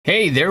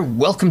Hey there,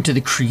 welcome to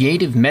the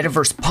Creative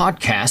Metaverse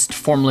Podcast,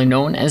 formerly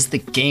known as the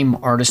Game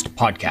Artist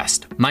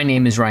Podcast. My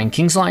name is Ryan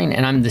Kingsline,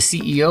 and I'm the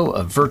CEO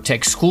of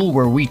Vertex School,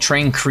 where we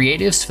train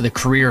creatives for the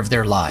career of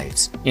their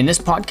lives. In this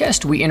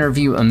podcast, we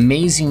interview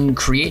amazing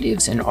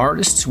creatives and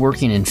artists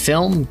working in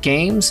film,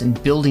 games,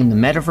 and building the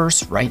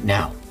metaverse right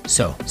now.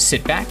 So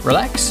sit back,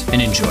 relax,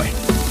 and enjoy.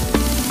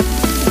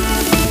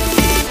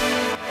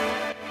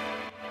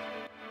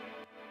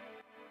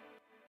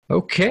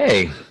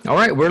 Okay, all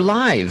right, we're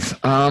live.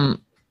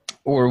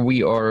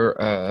 We've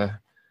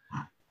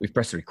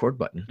pressed the record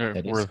button.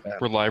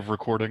 We're live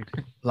recording.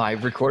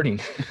 Live recording.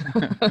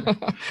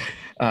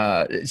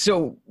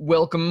 So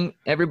welcome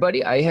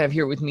everybody. I have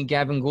here with me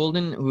Gavin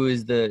Golden, who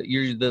is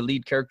you're the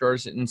lead character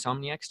artist at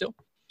Insomniac still?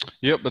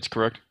 Yep, that's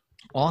correct.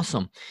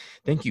 Awesome.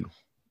 Thank you.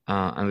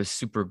 I was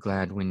super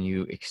glad when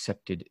you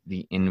accepted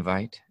the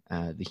invite.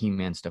 The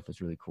He-Man stuff was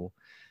really cool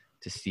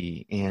to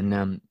see.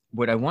 And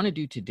what I want to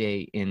do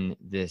today in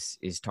this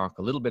is talk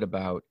a little bit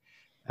about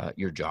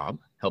your job,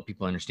 help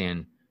people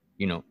understand,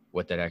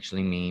 what that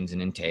actually means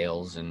and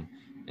entails and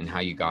how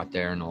you got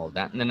there and all of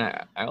that. And then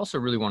I also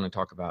really want to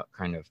talk about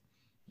kind of,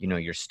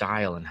 your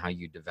style and how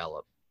you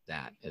develop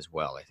that as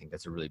well. I think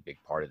that's a really big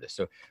part of this.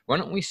 So why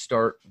don't we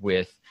start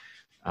with,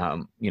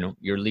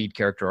 your lead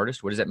character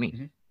artist? What does that mean?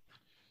 Mm-hmm.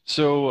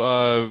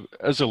 So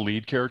as a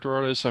lead character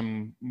artist,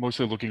 I'm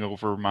mostly looking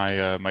over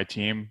my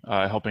team,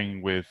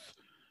 helping with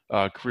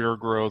career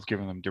growth,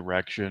 giving them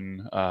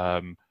direction,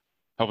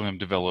 helping them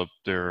develop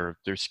their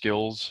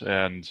skills,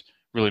 and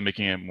really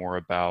making it more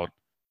about,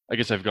 I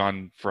guess I've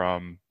gone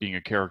from being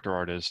a character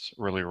artist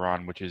earlier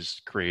on, which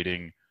is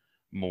creating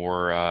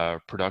more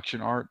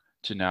production art,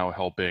 to now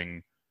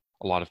helping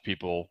a lot of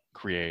people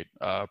create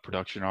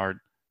production art,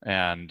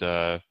 and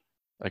I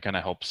kind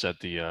of help set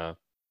the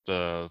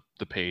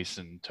pace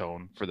and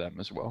tone for them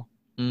as well.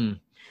 One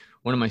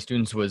of my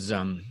students was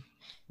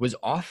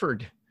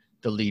offered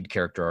the lead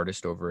character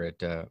artist over at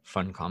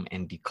Funcom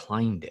and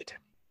declined it.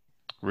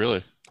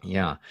 Really?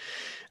 Yeah,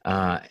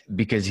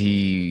 because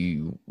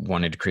he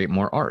wanted to create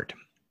more art.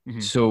 Mm-hmm.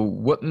 So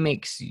what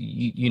makes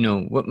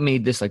what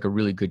made this like a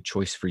really good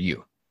choice for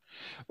you?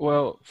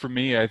 Well, for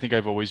me, I think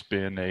I've always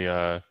been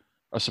a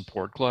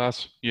support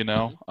class.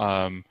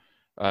 One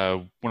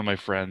of my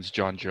friends,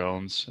 John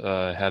Jones,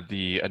 had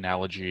the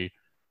analogy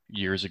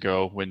years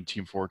ago when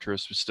Team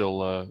Fortress was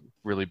still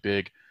really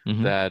big,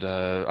 mm-hmm. that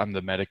I'm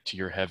the medic to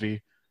your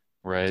heavy,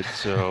 right?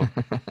 So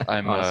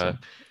I'm awesome.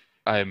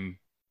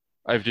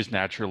 I've just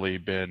naturally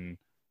been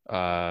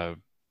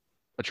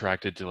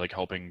attracted to like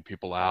helping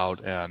people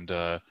out and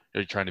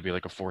trying to be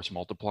like a force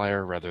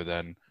multiplier rather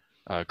than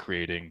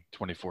creating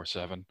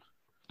 24/7.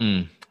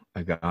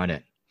 I got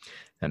it.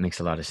 That makes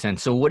a lot of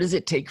sense. So what does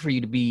it take for you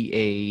to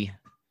be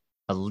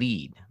a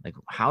lead? Like,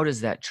 how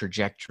does that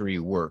trajectory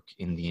work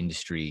in the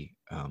industry,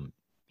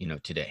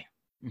 today?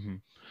 Mm-hmm.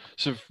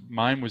 So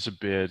mine was a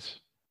bit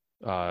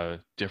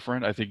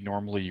different. I think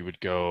normally you would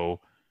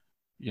go,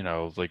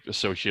 like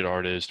associate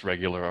artist,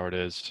 regular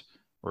artist,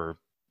 or,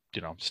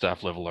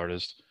 staff level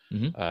artist,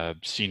 mm-hmm.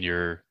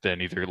 Senior,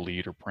 then either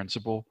lead or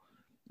principal.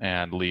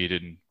 And lead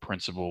and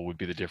principal would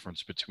be the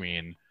difference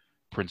between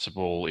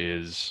principal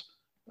is,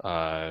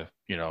 I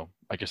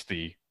guess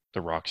the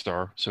rock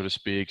star, so to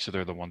speak. So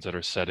they're the ones that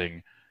are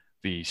setting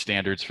the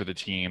standards for the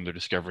team. They're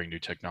discovering new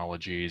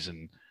technologies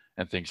and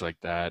things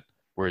like that.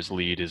 Whereas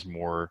lead is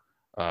more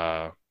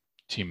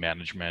team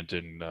management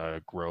and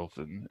growth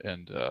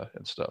and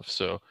stuff.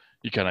 So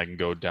you kind of can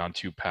go down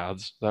two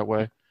paths that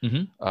way.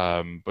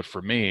 Mm-hmm. But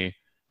for me,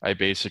 I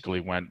basically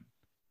went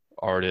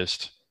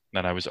artist,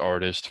 then I was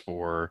artist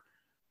for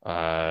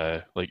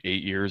like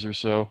 8 years or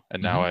so.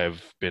 And now mm-hmm.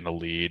 I've been a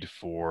lead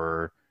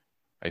for,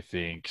 I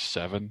think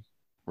 7,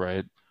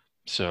 right?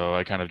 So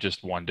I kind of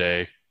just one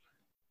day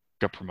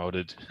got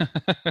promoted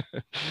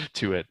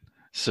to it.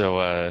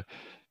 So I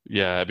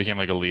became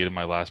like a lead in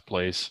my last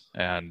place.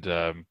 And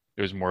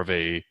it was more of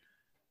I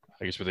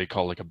guess what they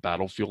call like a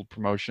battlefield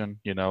promotion,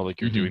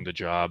 like you're mm-hmm. doing the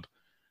job.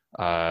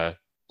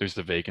 There's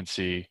the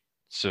vacancy,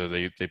 so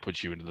they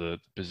put you into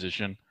the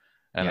position,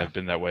 and I've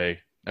been that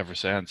way ever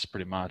since,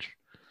 pretty much.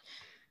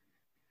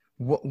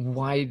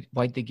 Why'd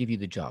they give you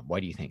the job? Why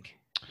do you think?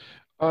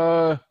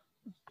 Well,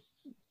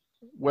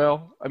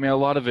 I mean, a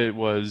lot of it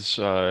was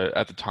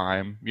at the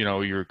time,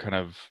 you're kind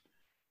of,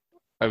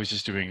 I was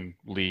just doing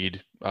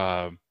lead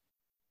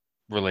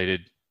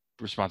related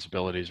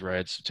responsibilities,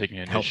 right? So taking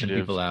initiative, helping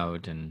people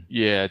out, and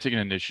taking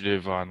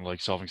initiative on like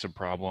solving some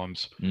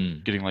problems,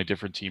 getting like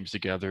different teams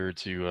together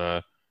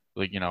to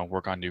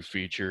work on new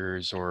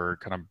features or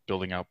kind of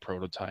building out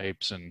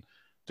prototypes and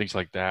things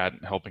like that,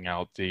 and helping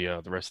out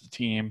the rest of the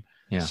team,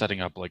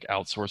 setting up like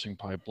outsourcing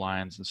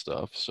pipelines and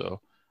stuff. So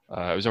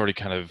I just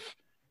kind of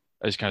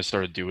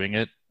started doing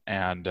it,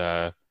 and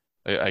I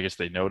guess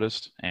they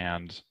noticed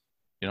and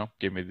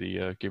gave me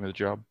the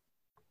job.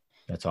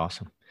 That's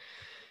awesome.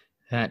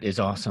 That is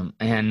awesome.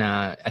 And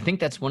I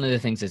think that's one of the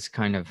things that's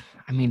kind of,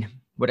 I mean,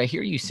 what I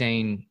hear you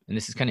saying, and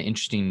this is kind of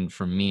interesting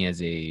for me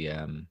as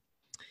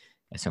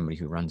as somebody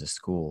who runs a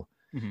school,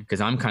 because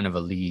mm-hmm. I'm kind of a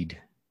lead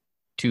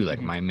too.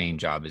 Like my main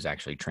job is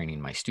actually training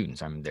my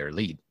students. I'm their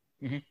lead.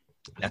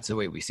 That's the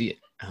way we see it.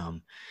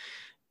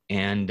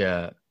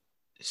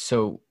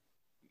 So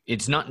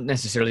it's not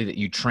necessarily that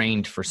you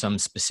trained for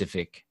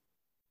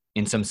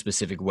in some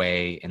specific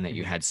way and that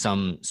you had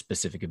some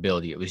specific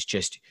ability. It was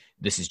just,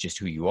 this is just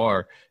who you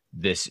are.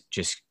 This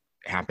just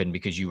happened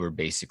because you were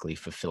basically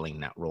fulfilling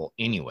that role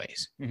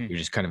anyways. You're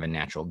just kind of a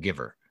natural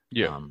giver.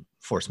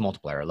 Force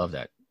multiplier. I love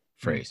that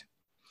phrase.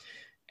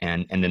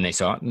 And then they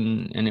saw it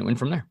and it went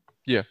from there.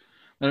 Yeah.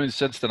 I mean,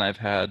 since then I've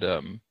had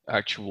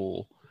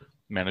actual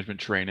management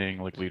training,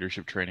 like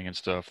leadership training and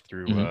stuff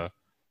through,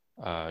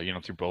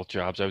 through both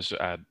jobs.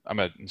 I'm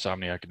at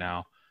Insomniac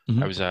now.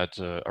 I was at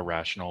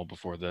Irrational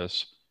before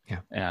this.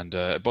 And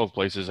at both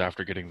places,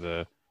 after getting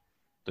the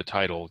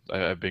title,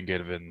 I've been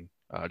given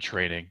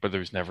training, but there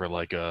was never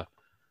like a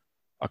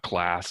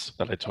class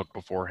that I took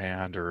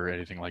beforehand or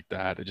anything like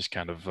that. It just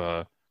kind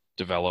of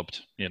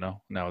developed,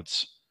 now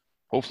it's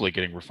hopefully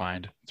getting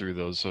refined through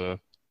those,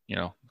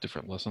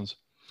 different lessons.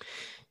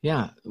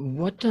 Yeah.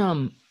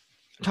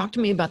 Talk to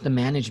me about the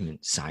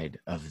management side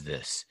of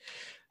this.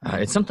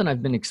 It's something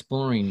I've been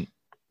exploring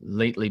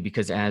lately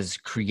because as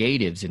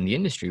creatives in the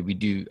industry, we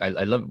do,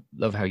 I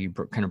love how you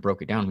kind of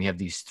broke it down. We have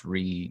these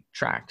 3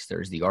 tracks.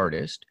 There's the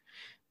artist,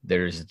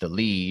 there's the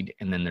lead,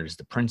 and then there's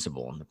the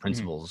principal. And the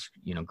principal's,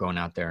 going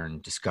out there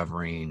and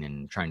discovering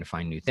and trying to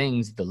find new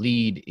things. The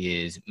lead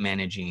is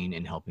managing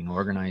and helping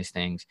organize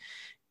things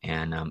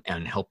and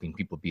helping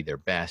people be their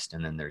best.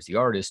 And then there's the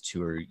artists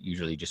who are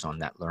usually just on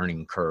that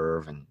learning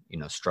curve and,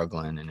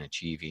 struggling and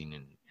achieving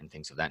and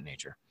things of that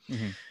nature.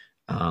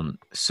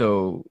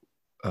 So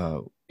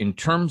in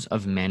terms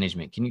of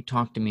management, can you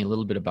talk to me a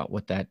little bit about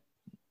what that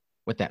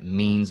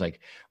means? Like,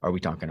 are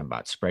we talking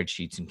about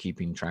spreadsheets and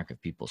keeping track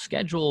of people's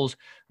schedules?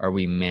 Are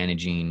we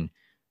managing,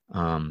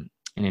 and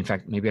in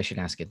fact, maybe I should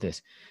ask it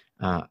this,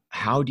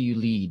 how do you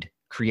lead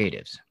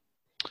creatives?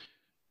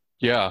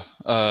 Yeah,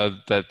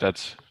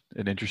 that's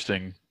an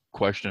interesting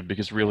question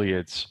because really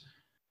it's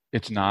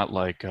not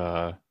like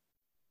you're,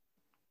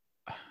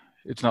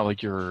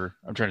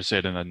 I'm trying to say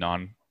it in a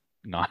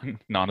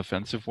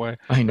non-offensive way.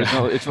 I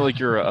know. It's not like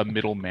you're a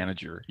middle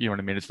manager. You know what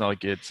I mean? It's not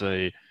like it's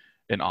an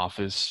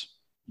office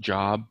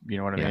job. You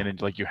know what I mean? And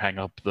like you hang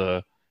up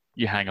the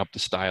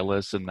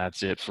stylus and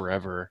that's it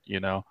forever.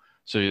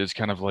 So it's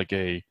kind of like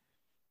a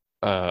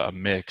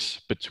mix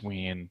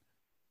between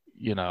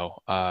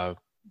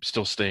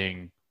still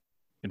staying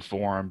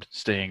informed,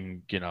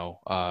 staying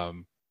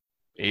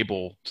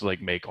able to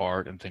like make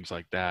art and things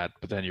like that,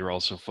 but then you're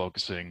also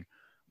focusing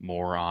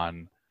more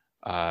on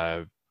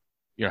how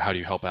do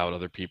you help out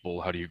other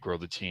people? How do you grow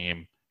the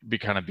team?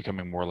 Kind of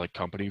becoming more like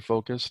company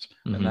focused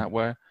in that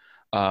way.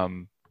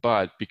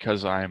 But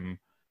because I'm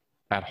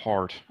at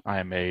heart,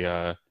 I'm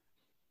I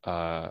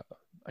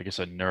guess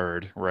a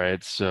nerd,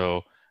 right?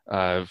 So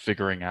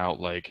figuring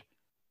out like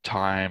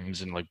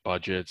times and like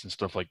budgets and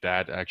stuff like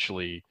that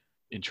actually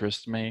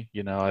interests me.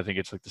 I think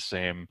it's like the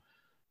same,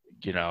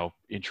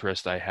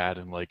 interest I had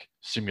in like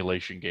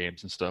simulation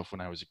games and stuff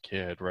when I was a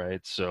kid, right?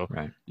 So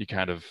it's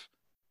kind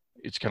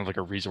of like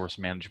a resource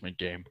management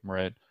game,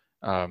 right?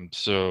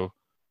 So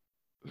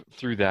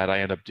through that,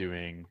 I end up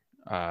doing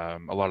a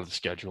lot of the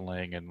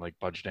scheduling and like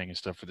budgeting and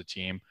stuff for the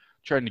team,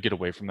 trying to get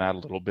away from that a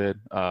little bit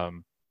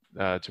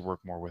to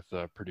work more with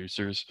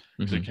producers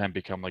because it can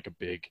become like a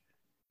big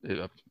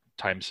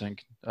time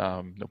sink,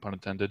 no pun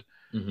intended.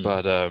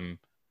 But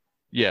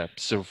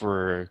so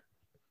for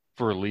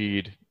a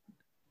lead,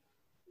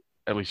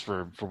 at least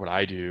for what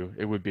I do,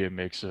 it would be a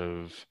mix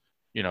of,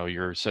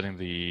 you're setting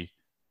the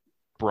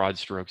broad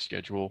stroke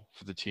schedule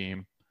for the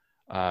team.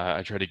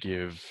 I try to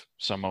give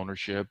some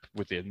ownership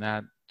within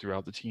that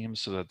throughout the team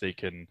so that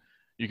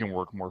you can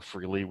work more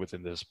freely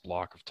within this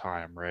block of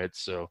time, right?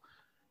 So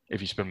if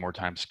you spend more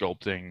time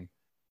sculpting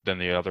than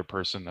the other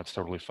person, that's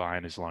totally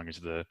fine as long as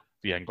the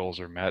end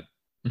goals are met.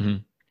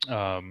 Then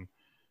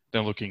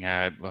looking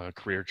at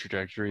career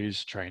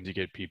trajectories, trying to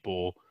get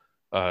people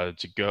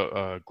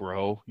to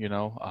grow,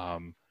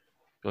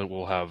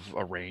 we'll have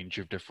a range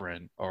of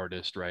different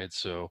artists, right?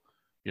 So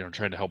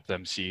trying to help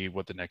them see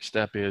what the next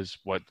step is,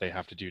 what they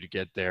have to do to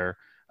get there,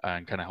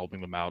 and kind of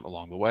helping them out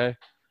along the way.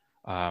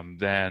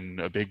 Then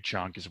a big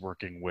chunk is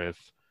working with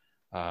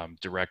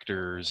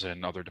directors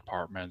and other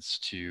departments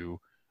to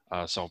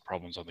solve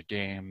problems on the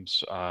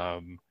games,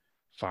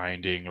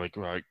 finding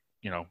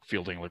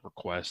fielding like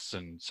requests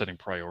and setting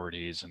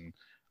priorities and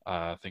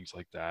things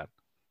like that.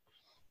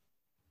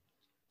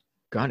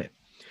 Got it.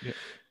 Yeah.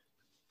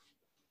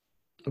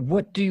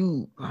 What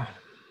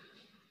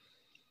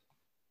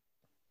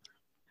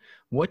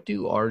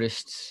do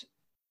artists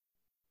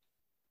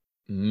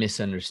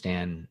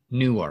misunderstand,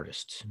 new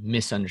artists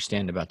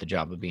misunderstand about the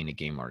job of being a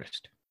game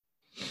artist?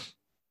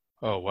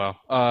 Oh,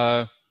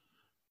 wow.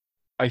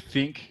 I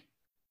think,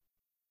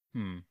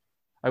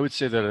 I would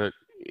say that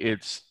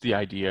it's the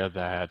idea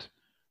that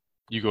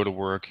you go to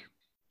work,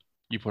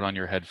 you put on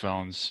your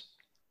headphones,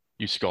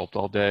 you sculpt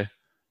all day,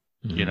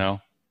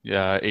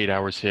 8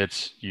 hours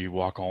hits, you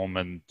walk home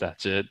and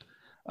that's it.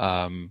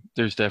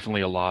 There's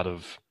definitely a lot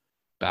of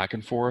back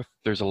and forth.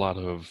 There's a lot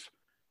of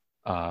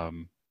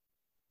um,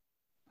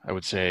 I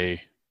would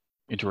say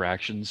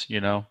interactions,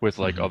 with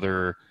like Hmm.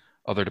 other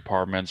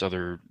departments,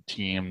 other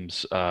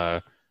teams,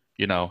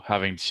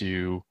 having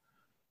to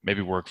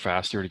maybe work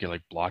faster to get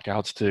like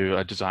blockouts to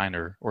a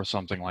designer or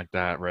something like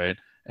that, right?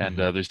 And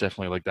Hmm. there's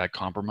definitely like that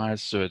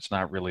compromise, so it's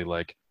not really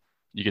like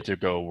you get to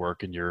go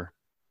work in your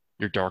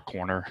dark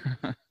corner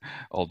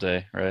all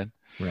day, right?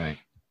 Right.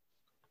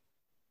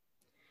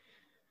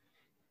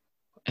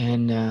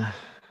 And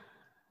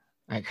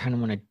I kind of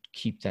want to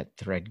keep that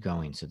thread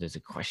going. So there's a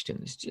question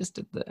that's just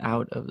at the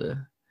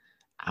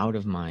out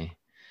of my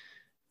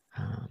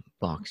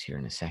box here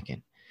in a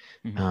second.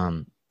 Hmm.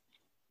 Um,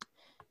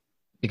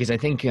 because I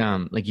think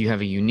like you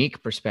have a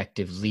unique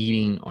perspective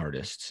leading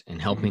artists and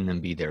Hmm. helping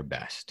them be their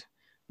best.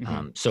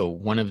 Hmm. So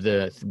one of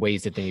the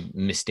ways that they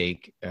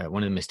mistake,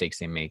 one of the mistakes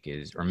they make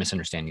is, or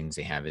misunderstandings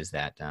they have is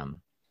that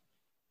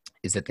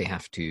they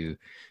have to,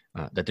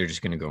 that they're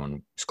just going to go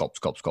and sculpt,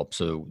 sculpt, sculpt.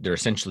 So they're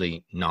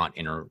essentially not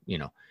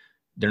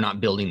they're not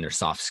building their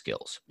soft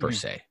skills per Hmm.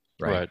 se,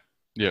 right? Right.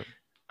 Yeah.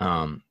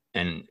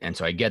 And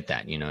so I get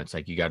that, it's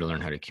like you got to learn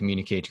how to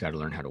communicate, you got to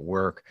learn how to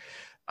work.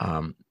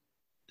 Um,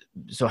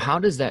 so how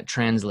does that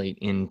translate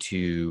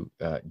into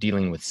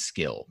dealing with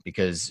skill?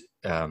 Because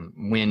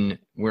when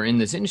we're in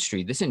this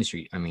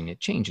industry, I mean, it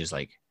changes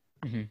like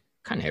Hmm.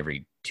 kind of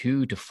every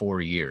 2 to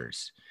 4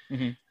 years.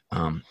 Hmm.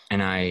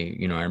 And I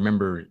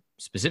remember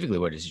specifically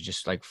what is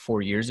just like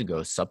 4 years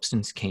ago,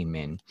 Substance came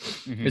in.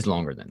 Hmm. It's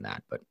longer than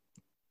that, but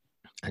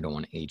I don't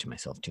want to age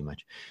myself too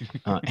much.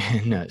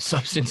 And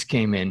Substance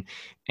came in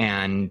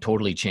and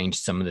totally changed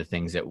some of the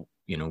things that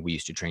we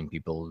used to train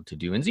people to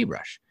do in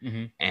ZBrush.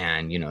 Hmm.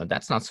 And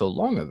that's not so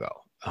long ago.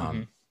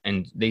 Hmm.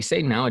 And they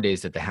say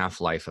nowadays that the half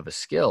life of a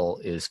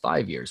skill is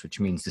 5 years, which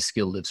means the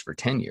skill lives for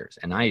 10 years.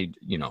 And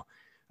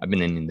I've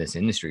been in this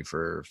industry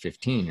for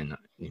 15, and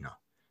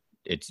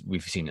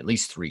we've seen at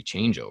least 3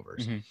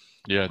 changeovers. Hmm.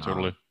 Yeah,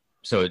 totally. Um,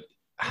 so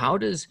how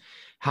does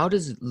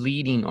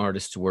leading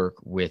artists work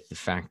with the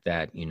fact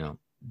that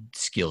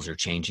skills are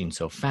changing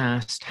so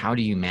fast? How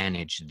do you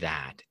manage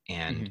that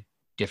and Hmm.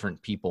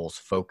 different people's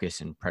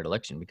focus and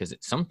predilection? Because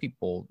some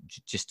people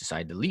just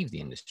decide to leave the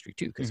industry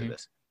too because of Hmm.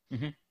 this.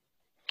 Hmm.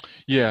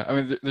 Yeah, I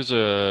mean, there's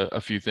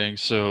a few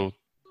things. So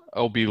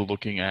I'll be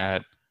looking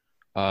at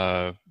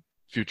uh,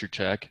 future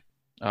tech.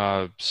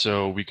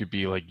 So we could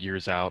be like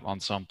years out on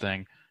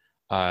something,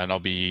 and I'll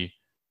be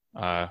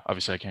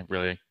obviously I can't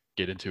really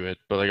get into it,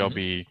 but like I'll Mm-hmm.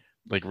 be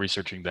like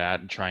researching that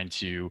and trying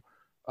to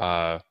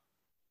uh,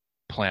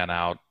 plan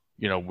out,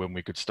 when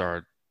we could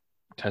start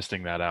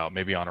testing that out,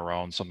 maybe on our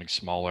own, something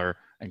smaller,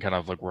 and kind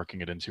of like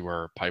working it into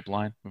our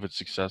pipeline if it's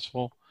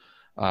successful.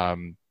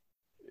 Um,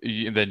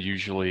 and then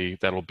usually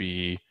that'll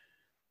be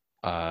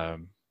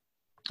um,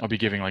 I'll be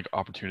giving like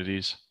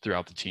opportunities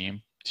throughout the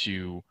team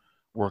to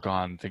work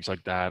on things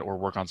like that or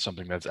work on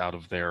something that's out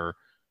of their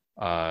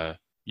uh,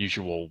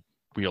 usual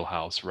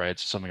wheelhouse, right?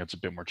 So something that's a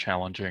bit more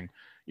challenging.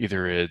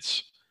 Either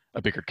it's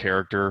a bigger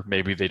character,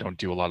 maybe they don't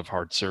do a lot of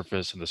hard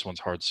surface and this one's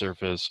hard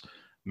surface.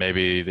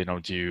 Maybe they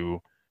don't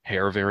do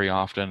hair very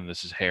often and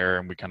this is hair,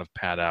 and we kind of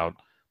pad out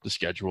the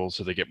schedule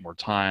so they get more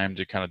time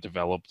to kind of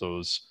develop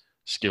those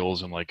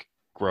skills and like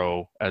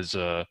grow as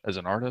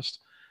an artist.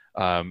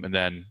 And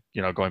then,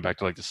 going back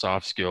to like the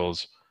soft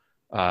skills,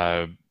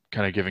 uh,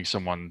 kind of giving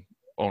someone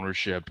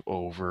ownership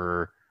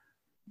over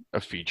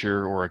a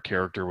feature or a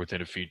character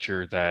within a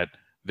feature that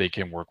they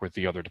can work with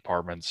the other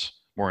departments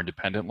more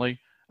independently,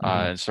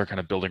 Mm-hmm. and start kind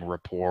of building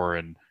rapport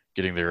and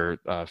getting their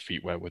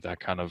feet wet with that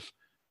kind of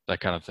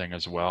thing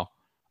as well.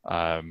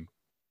 Um,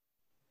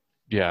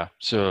 yeah.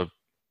 So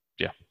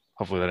yeah,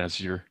 hopefully that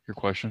answers your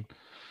question.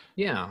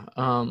 Yeah.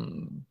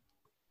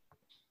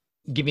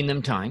 Giving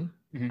them time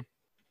Hmm.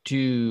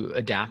 to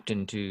adapt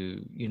and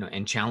to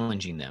and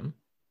challenging them.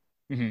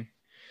 Hmm.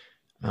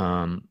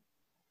 Um,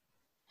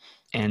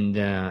 and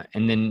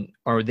then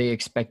are they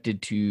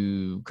expected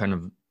to kind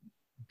of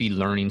be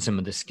learning some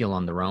of the skill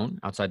on their own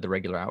outside the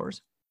regular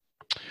hours?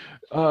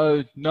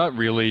 Not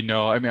really.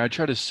 No. I mean, I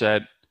try to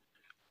set.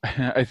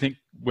 I think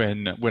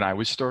when I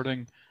was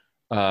starting,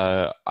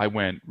 I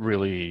went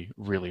really,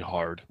 really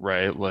hard,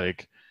 right?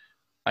 Like,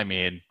 I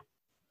mean,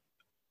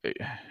 eh,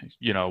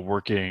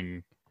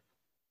 working,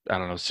 I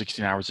don't know,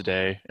 16 hours a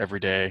day, every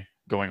day,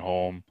 going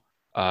home,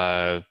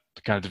 uh,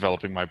 kind of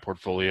developing my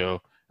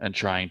portfolio and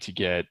trying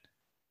to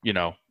you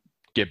know,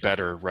 get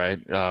better, right?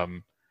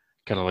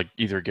 Kind of like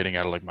either getting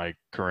out of like my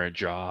current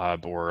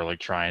job or like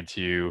trying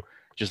to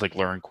just like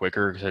learn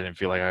quicker because I didn't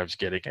feel like I was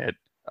getting it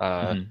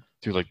Mm-hmm.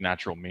 through like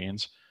natural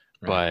means.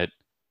 Right.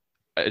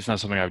 But it's not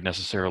something I would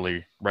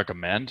necessarily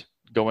recommend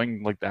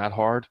going like that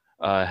hard.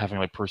 Having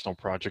like personal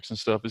projects and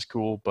stuff is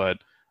cool, but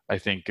I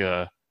think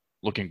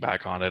looking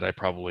back on it, I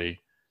probably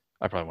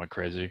went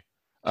crazy.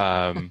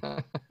 Um,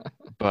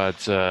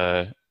 but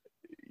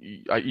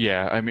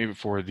yeah, I mean,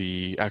 for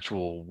the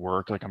actual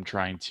work, like I'll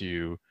try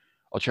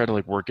to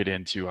like work it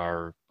into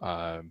our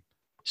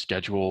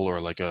schedule or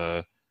like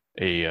a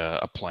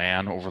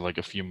plan over like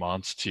a few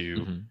months to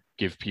Mm-hmm.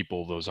 give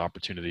people those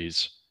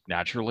opportunities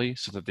naturally,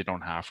 so that they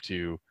don't have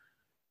to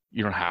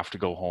you don't have to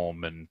go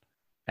home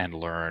and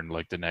learn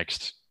like the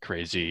next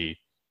crazy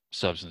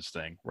substance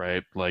thing,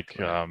 right? Like,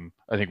 Right.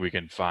 I think we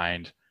can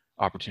find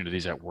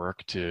opportunities at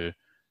work to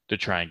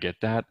try and get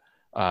that.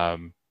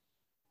 Um,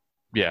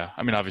 yeah,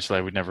 I mean, obviously,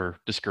 I would never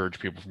discourage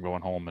people from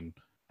going home and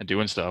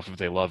doing stuff if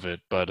they love it,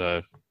 but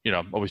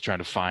always trying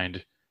to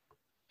find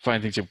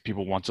things that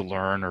people want to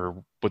learn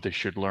or what they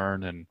should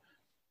learn,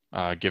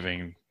 and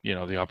giving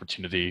the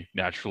opportunity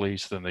naturally,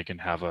 so then they can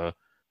have a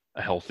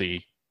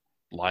healthy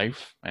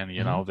life, and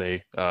Hmm.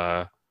 they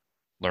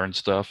learn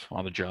stuff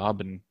on the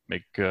job and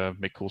make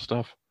cool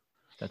stuff.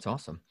 That's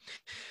awesome.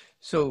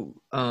 So,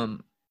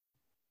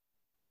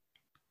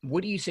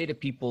 what do you say to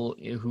people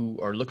who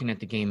are looking at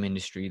the game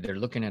industry? They're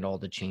looking at all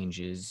the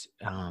changes,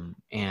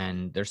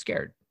 and they're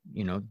scared.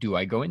 Do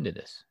I go into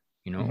this?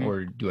 Hmm.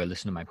 Or do I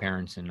listen to my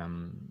parents and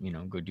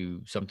go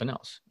do something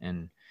else?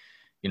 And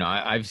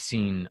I've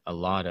seen a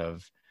lot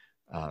of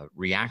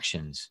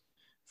reactions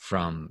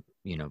from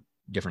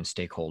different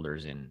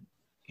stakeholders in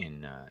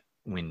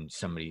when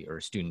somebody or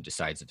a student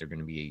decides that they're going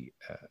to be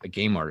a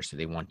game artist, so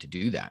they want to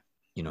do that.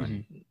 Hmm.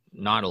 And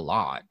not a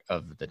lot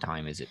of the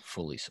time is it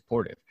fully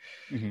supportive.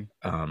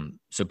 Hmm.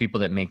 So people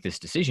that make this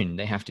decision,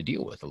 they have to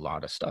deal with a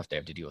lot of stuff. They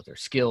have to deal with their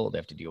skill. They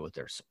have to deal with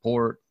their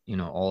support.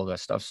 All of that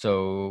stuff.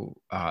 So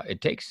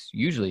it takes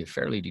usually a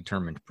fairly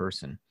determined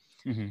person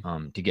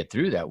Hmm. to get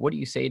through that. What do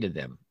you say to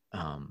them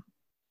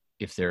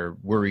if they're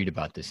worried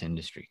about this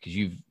industry? Because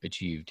you've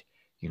achieved,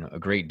 a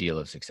great deal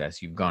of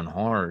success. You've gone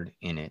hard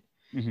in it,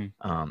 Hmm.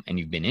 and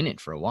you've been in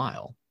it for a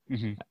while.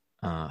 Hmm.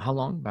 How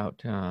long? About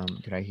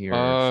did I hear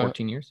Uh,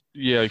 14 years?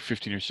 yeah, like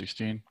 15 or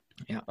 16.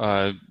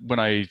 Yeah. When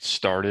I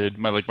started,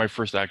 my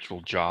first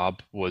actual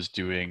job was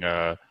doing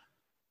UI.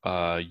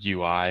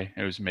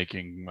 I was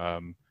making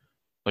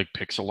like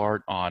pixel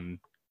art on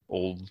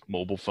old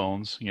mobile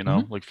phones, Hmm.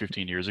 like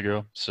 15 years ago.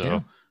 Yeah.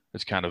 So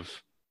it's kind of,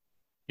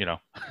 you know,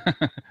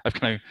 I've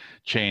kind of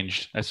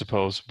changed, I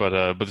suppose.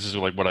 But this is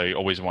like what I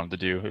always wanted to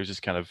do. It was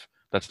just kind of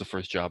that's the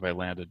first job I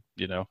landed.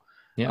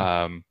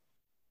 Yeah. Um,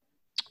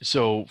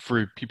 so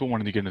for people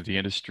wanting to get into the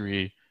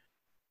industry,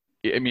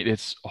 I mean,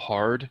 it's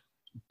hard,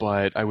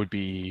 but I would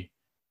be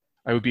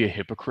a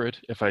hypocrite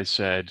if I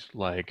said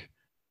like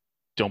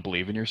don't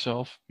believe in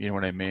yourself. You know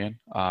what I mean?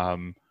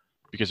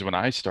 Because when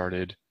I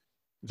started,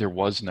 there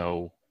was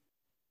no,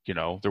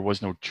 there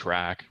was no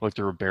track. Like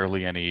there were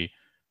barely any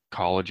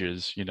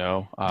colleges.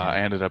 Yeah. I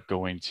ended up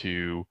going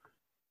to,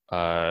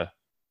 uh,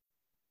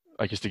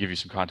 I guess to give you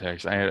some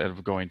context, I ended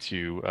up going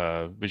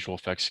to visual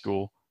effects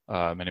school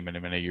many, many,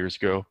 many years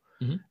ago,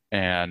 Hmm.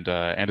 and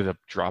ended up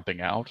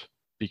dropping out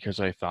because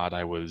I thought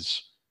I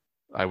was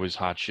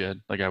hot shit.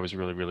 Like I was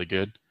really, really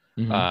good.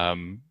 Hmm.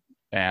 Um,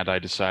 and I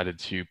decided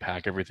to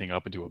pack everything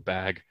up into a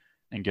bag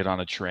and get on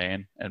a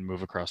train and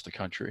move across the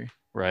country,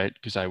 right?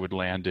 Because I would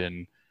land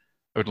in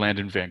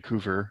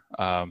Vancouver.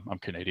 I'm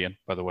Canadian,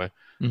 by the way.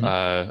 Hmm.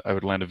 I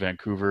would land in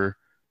Vancouver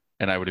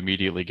and I would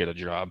immediately get a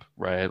job,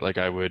 right? Like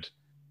I would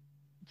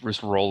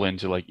just roll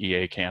into like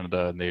EA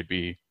Canada and they'd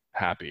be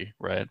happy,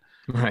 right?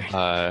 Right.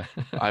 Uh,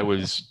 I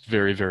was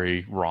very,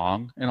 very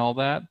wrong in all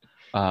that.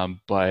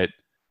 But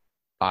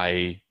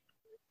I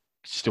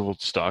still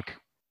stuck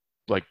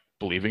like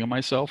believing in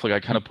myself. Like I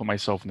kind of put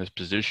myself in this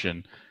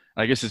position.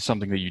 I guess it's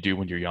something that you do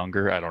when you're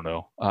younger. I don't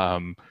know.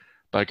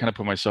 But I kind of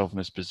put myself in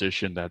this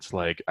position that's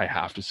like I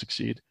have to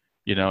succeed.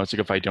 It's like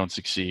if I don't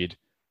succeed,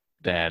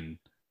 then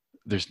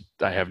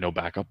I have no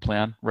backup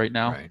plan right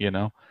now.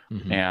 Right.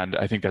 Hmm. And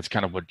I think that's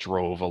kind of what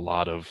drove a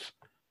lot of,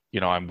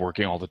 I'm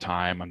working all the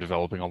time, I'm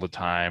developing all the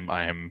time,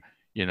 I'm,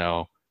 you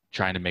know,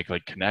 trying to make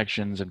like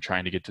connections, I'm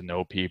trying to get to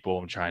know people,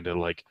 I'm trying to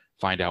like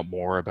find out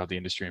more about the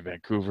industry in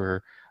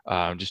Vancouver.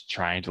 I'm just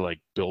trying to like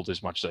build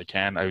as much as I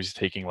can. I was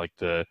taking like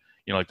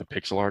like the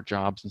pixel art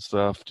jobs and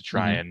stuff to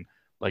try Hmm. and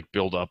like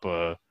build up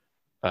a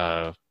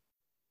a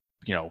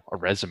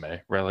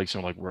resume, right? Like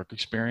some like work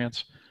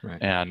experience.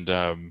 Right.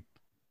 And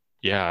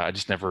yeah, I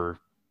just never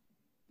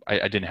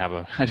I didn't have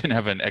a I didn't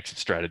have an exit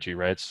strategy,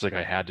 right? It's like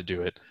I had to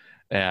do it,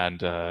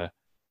 and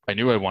I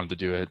knew I wanted to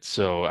do it,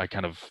 so I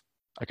kind of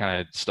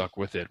stuck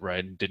with it,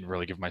 right? And didn't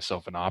really give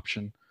myself an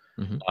option.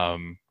 Hmm.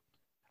 Um,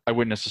 I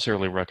wouldn't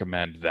necessarily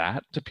recommend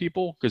that to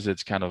people because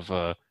it's kind of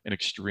an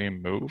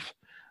extreme move,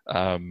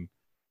 um,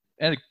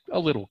 and a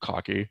little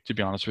cocky, to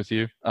be honest with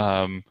you.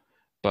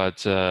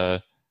 But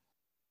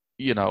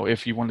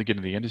if you want to get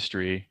into the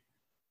industry,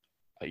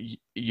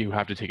 you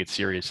have to take it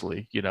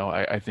seriously.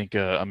 I think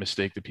a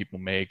mistake that people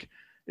make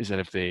is that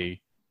if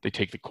they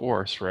take the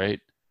course, right,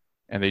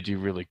 and they do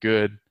really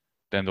good,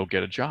 then they'll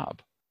get a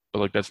job. But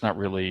like that's not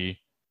really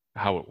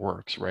how it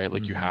works, right?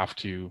 Like you Hmm. have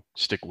to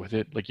stick with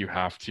it. Like you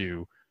have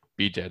to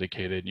be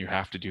dedicated and you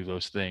have to do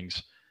those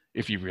things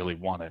if you really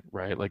want it,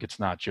 right? Like it's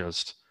not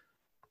just,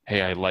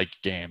 hey, I like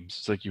games.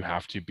 It's like you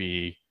have to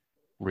be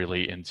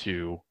really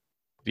into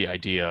the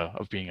idea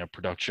of being a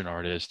production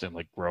artist and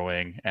like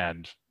growing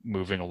and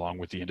moving along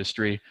with the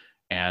industry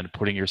and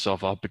putting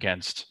yourself up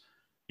against,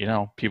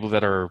 people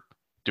that are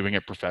doing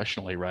it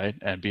professionally, right?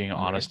 And being Right.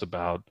 honest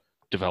about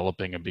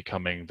developing and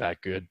becoming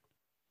that good.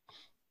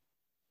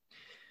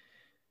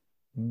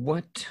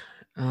 What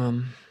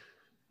um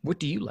What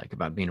do you like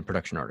about being a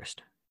production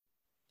artist?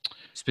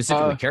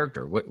 Specifically Uh,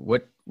 character.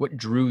 What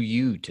drew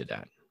you to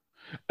that?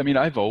 I mean,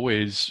 I've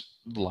always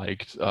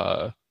liked.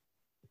 I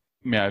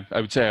mean, I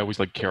would say I always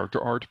liked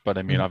character art, but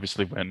I mean, Mhm.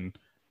 obviously, when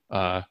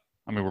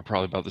I mean, we're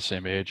probably about the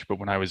same age, but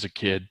when I was a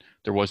kid,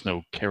 there was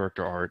no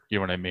character art. You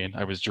know what I mean?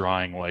 I was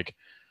drawing like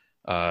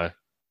uh,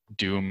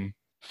 Doom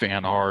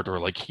fan art or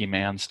like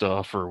He-Man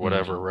stuff or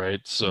whatever, Mhm.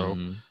 right? So,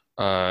 Mhm.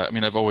 I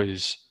mean, I've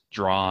always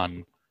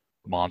drawn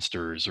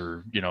monsters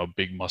or,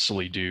 big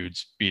muscly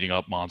dudes beating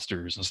up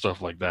monsters and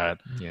stuff like that.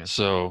 Yeah.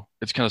 So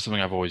it's kind of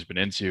something I've always been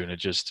into, and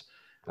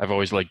I've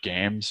always liked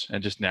games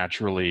and just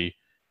naturally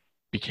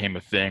became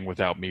a thing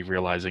without me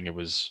realizing it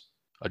was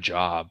a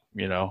job,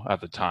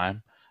 at the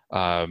time.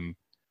 Um,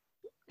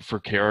 for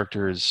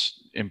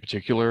characters in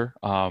particular,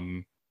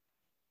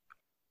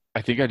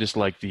 I think I just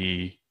like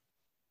the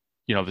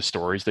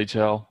stories they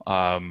tell.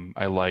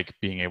 I like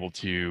being able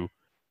to,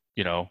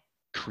 you know,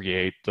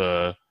 create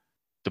the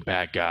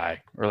bad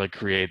guy or like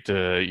create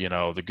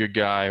the good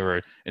guy or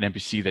an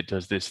NPC that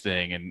does this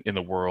thing in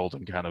the world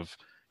and kind of,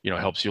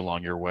 helps you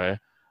along your way.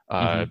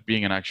 Mhm.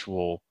 Being an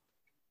actual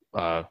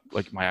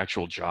like my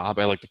actual job,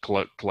 I like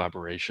the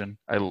collaboration.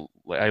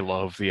 I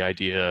love the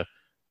idea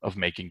of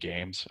making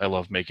games. I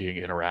love making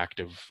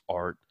interactive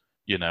art,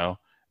 you know,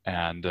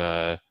 and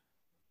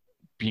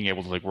being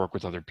able to like work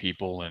with other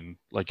people and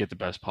like get the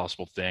best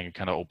possible thing. It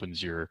kind of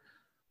opens your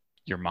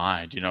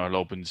mind. It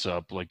opens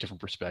up like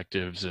different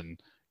perspectives and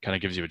kind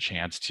of gives you a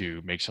chance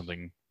to make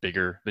something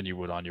bigger than you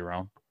would on your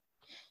own.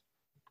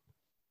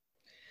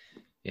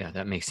 Yeah,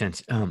 that makes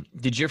sense.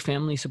 Did your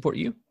family support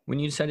you when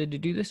you decided to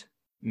do this?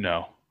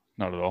 No,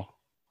 not at all.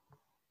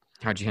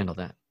 How'd you handle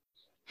that?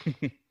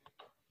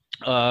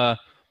 uh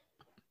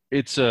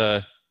it's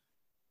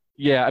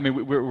yeah, I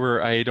mean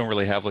we're I don't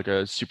really have like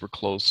a super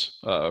close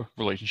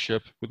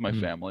relationship with my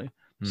Mm. family.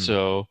 Mm.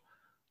 So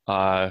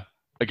uh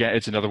again,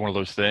 it's another one of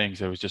those things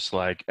that was just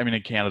like, I mean,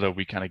 in Canada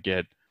we kind of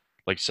get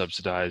like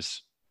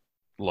subsidized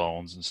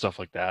loans and stuff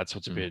like that, so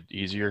it's a Mm. bit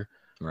easier.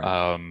 Right.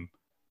 um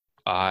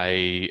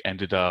I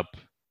ended up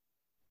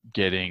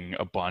getting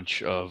a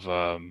bunch of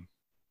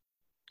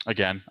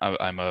again,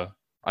 I'm a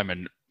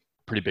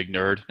pretty big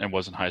nerd and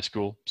was in high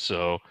school,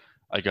 so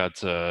I got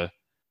something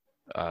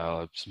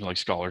like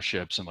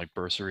scholarships and like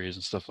bursaries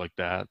and stuff like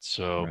that.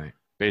 So Right.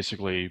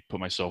 basically, put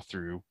myself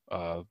through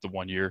the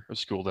 1 year of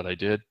school that I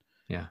did,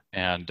 Yeah.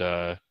 and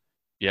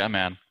yeah,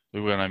 man,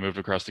 when I moved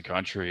across the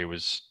country, it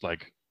was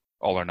like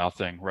all or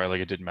nothing, right?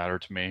 Like it didn't matter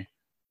to me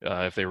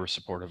if they were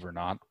supportive or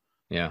not.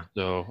 Yeah.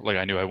 So like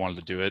I knew I wanted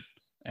to do it,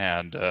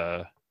 and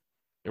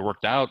it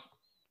worked out.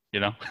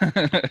 It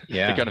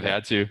Yeah. kind of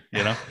had to.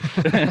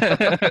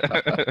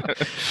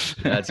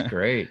 That's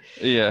great.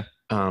 Yeah.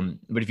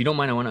 But if you don't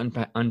mind, I want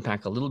to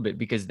unpack a little bit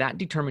because that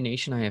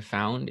determination I have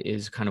found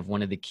is kind of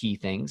one of the key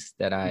things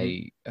that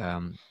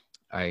Hmm.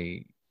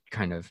 I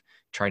kind of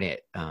try to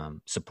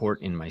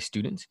support in my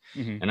students,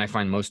 Hmm. and I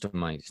find most of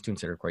my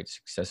students that are quite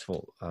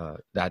successful.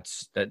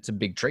 That's a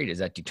big trait, is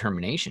that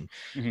determination.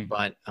 Hmm.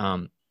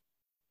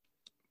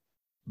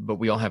 But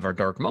we all have our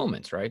dark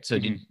moments, right? So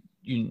Hmm. did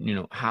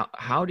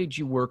how did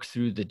you work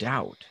through the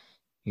doubt?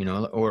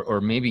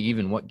 Or maybe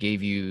even what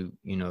gave you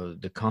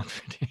the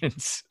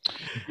confidence?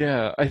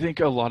 Yeah, I think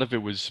a lot of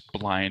it was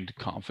blind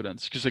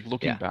confidence because like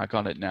looking Yeah. back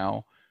on it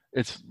now,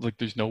 it's like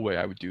there's no way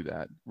I would do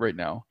that right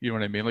now. You know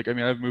what I mean? Like I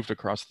mean, I've moved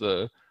across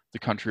the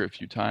country a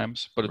few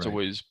times, but it's Right.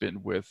 always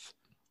been with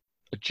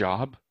a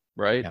job,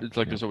 right? Yeah. It's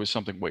like Yeah. there's always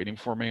something waiting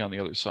for me on the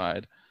other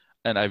side.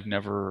 And I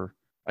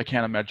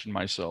can't imagine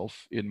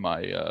myself in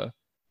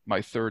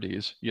my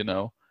 30s,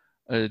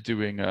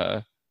 doing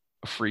a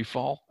free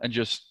fall and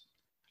just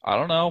I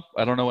don't know.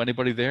 I don't know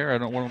anybody there. I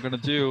don't know what I'm gonna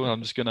do.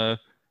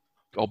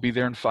 I'll be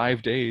there in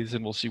 5 days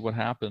and we'll see what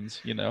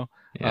happens. Yeah.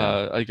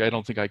 Like I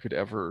don't think I could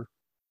ever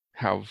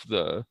have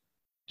the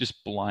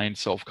just blind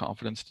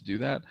self-confidence to do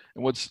that.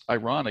 And what's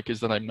ironic is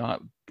that I'm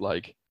not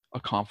like a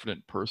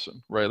confident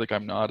person, right? Like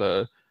I'm not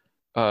a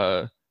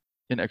uh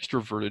an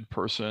extroverted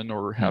person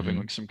or having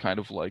Hmm. like some kind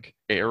of like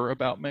air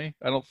about me,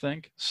 I don't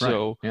think. Right.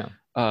 So Yeah.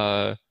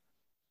 uh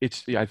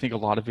it's yeah, I think a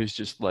lot of it is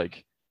just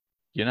like,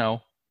 you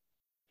know,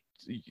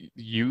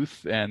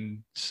 youth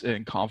and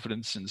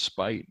confidence and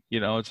spite.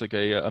 It's like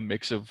a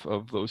mix of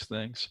those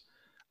things.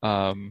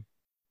 Um,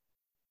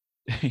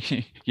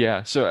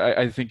 yeah. So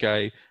I think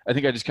I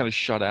just kind of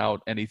shut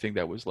out anything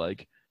that was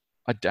like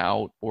a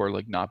doubt or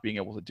like not being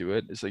able to do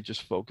it. It's like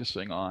just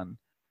focusing on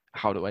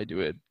how do I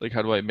do it? Like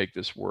how do I make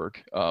this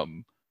work?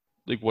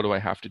 Like what do I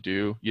have to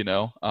do?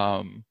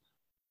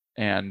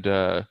 And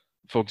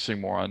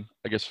focusing more on,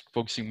 I guess,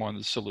 focusing more on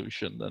the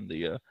solution than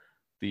the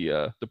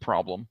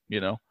problem.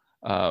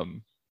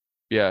 Um,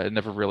 yeah, it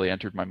never really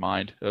entered my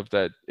mind of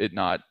that it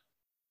not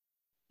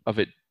of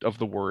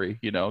the worry,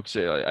 because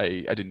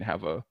I didn't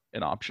have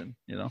an option.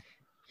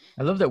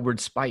 I love that word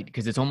spite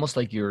because it's almost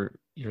like you're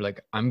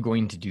like, I'm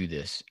going to do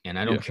this and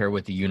I don't Yeah, care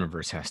what the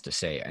universe has to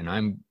say, and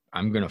I'm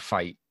going to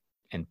fight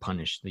and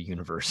punish the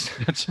universe.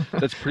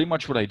 that's pretty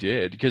much what I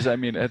did because I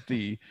mean, at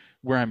the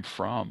where I'm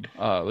from,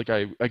 like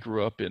I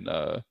grew up in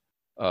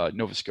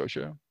Nova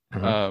Scotia,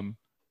 Uh-huh.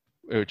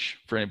 which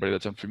for anybody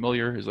that's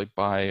unfamiliar is like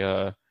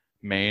by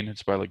Maine.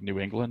 It's by like New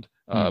England,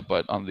 Mm.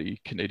 but on the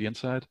Canadian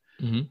side.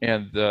 Hmm.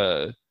 And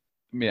I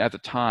mean, at the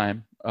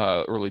time,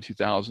 early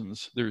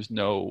 2000s, there's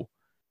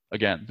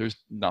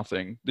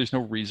nothing, there's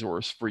no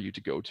resource for you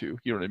to go to.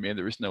 You know what I mean?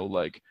 There was no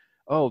like,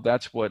 oh,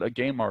 that's what a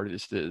game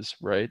artist is,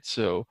 right?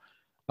 So,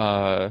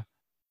 uh,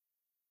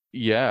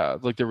 yeah,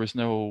 like there was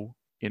no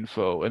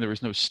info and there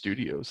was no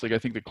studios. Like I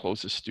think the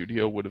closest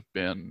studio would have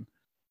been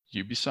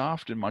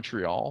Ubisoft in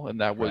Montreal,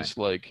 and that Right. was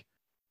like,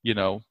 you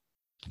know,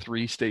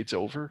 3 states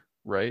over,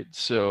 right?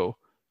 So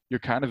you're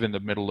kind of in the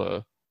middle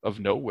of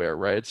nowhere,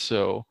 right?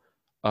 So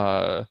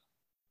uh,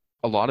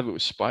 a lot of it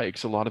was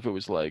spikes. A lot of it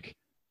was like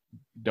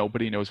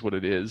nobody knows what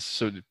it is,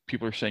 so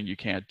people are saying you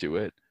can't do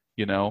it,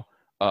 you know.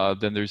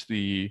 Then there's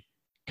the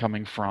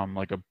coming from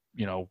like a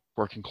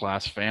working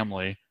class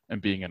family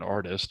and being an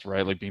artist,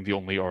 right? Like being the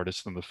only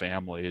artist in the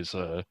family is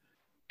a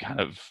kind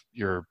of,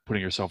 you're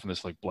putting yourself in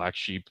this like black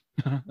sheep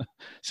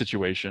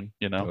situation,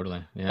 you know.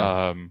 Totally. Yeah.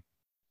 Um,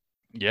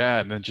 yeah,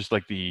 and then just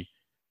like the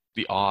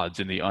odds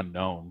and the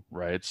unknown,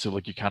 right? So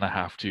like you kind of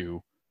have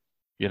to,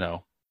 you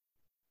know,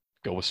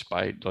 go with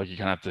spite. Like you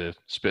kind of have to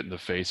spit in the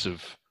face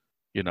of,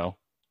 you know,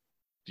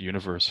 the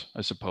universe,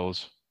 I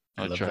suppose.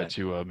 I I love try that.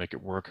 to make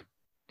it work.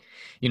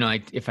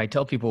 If I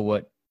tell people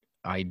what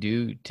I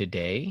do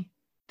today,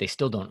 they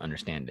still don't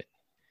understand it.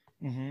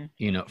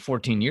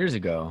 14 years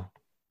ago,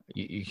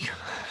 you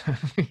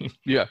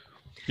Yeah,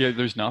 yeah.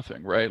 There's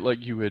nothing, right?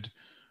 Like you'd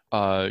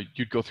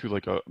go through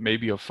like a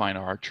maybe a fine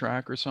art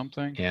track or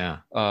something. yeah,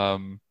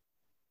 Um,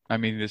 I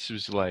mean,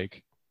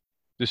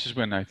 this is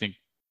when I think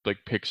like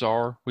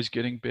Pixar was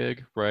getting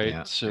big, right? yeah,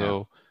 yeah.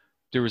 So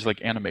there was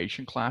like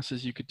animation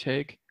classes you could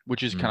take,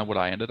 which is kind Mm, of what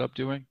I ended up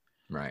doing.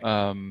 right.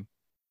 Um,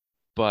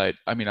 but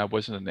I mean, I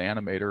wasn't an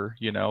animator,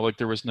 you know, like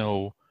there was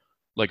no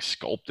like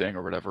sculpting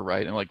or whatever,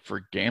 right? And like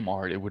for game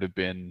art, it would have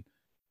been,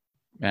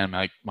 man,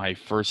 my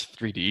first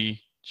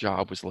 3D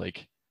job was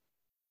like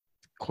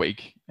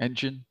Quake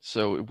engine,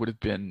 so it would have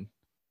been,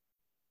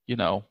 you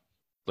know,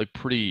 like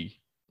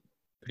pretty.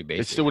 Pretty It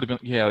basic. still would have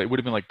been, yeah, it would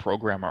have been like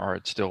programmer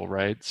art still,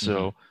 right? Hmm.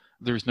 So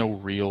there's no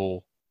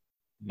real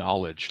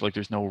knowledge, like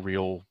there's no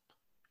real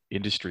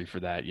industry for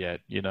that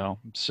yet, you know?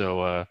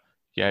 So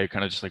yeah, you're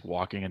kind of just like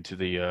walking into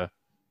the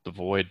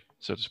void,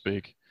 so to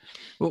speak.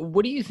 Well,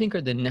 what do you think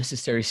are the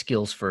necessary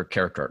skills for a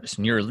character artist?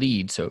 And you're a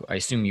lead, so I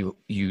assume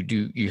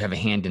you have a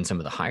hand in some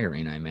of the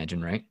hiring, I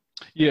imagine, right?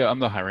 Yeah, I'm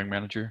the hiring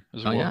manager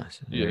as Oh well. yeah,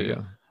 so there Yeah, you yeah.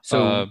 go.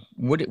 So Uh,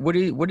 what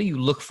do you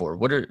look for?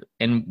 What are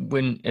and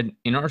when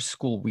in our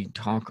school we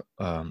talk,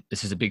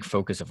 this is a big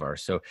focus of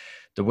ours. So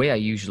the way I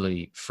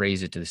usually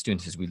phrase it to the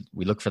students is we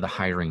look for the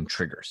hiring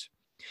triggers,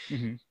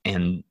 mhm,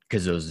 and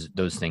because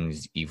those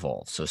things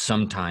evolve. So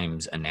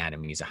sometimes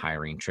anatomy is a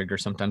hiring trigger,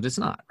 sometimes it's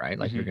not, right?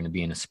 Like you're mhm, going to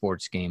be in a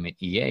sports game at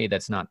EA,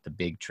 that's not the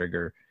big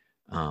trigger,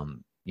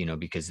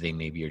 because they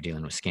maybe are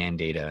dealing with scan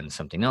data and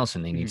something else,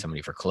 and they need mhm,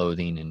 somebody for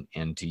clothing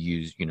and to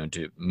use,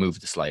 to move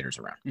the sliders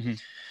around. mhm,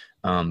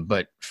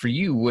 But for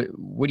you,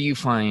 what do you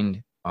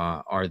find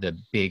are the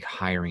big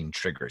hiring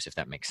triggers, if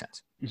that makes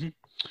sense? mhm.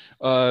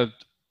 Uh,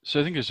 so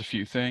I think there's a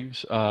few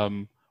things.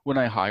 When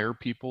I hire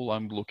people,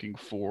 I'm looking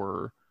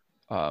for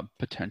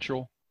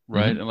potential,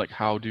 right? Hmm. And like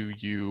how do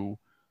you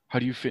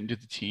fit into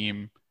the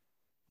team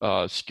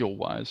skill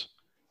wise?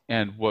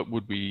 And what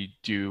would we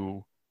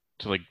do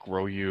to like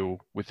grow you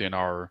within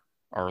our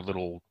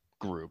little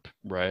group,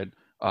 right?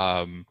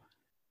 Um,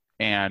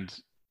 and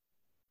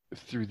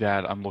through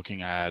that, I'm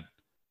looking at,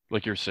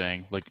 like you're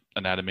saying, like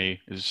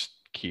anatomy is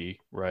key,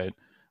 right?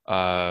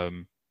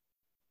 Um,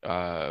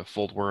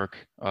 fold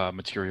work,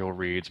 material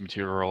reads,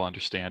 material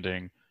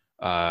understanding.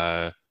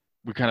 Uh,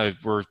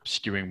 we're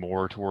skewing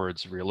more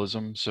towards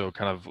realism, so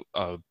kind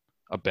of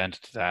a bent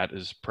to that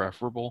is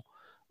preferable.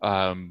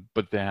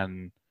 But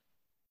then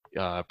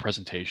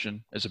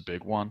presentation is a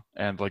big one,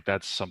 and like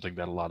that's something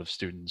that a lot of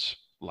students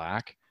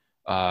lack.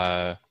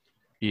 Uh,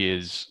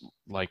 is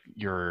like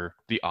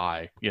the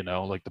eye, you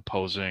know, like the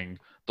posing,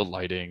 the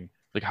lighting,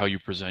 like how you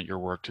present your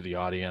work to the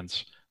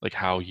audience, like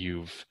how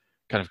you've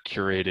kind of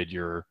curated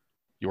your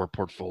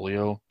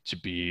portfolio to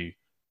be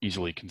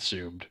easily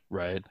consumed,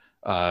 right?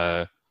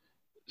 Uh,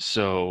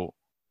 so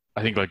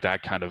I think like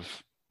that kind of,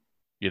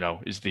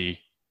 is the,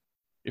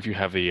 if you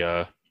have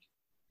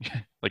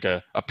like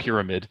a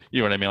pyramid,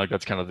 you know what I mean? Like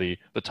that's kind of the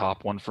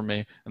top one for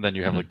me. And then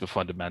you have Hmm. like the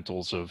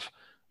fundamentals of,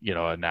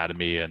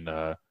 anatomy and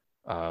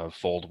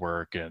fold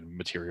work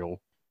and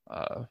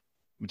uh,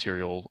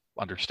 material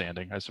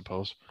understanding, I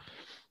suppose.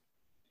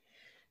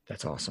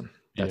 That's awesome.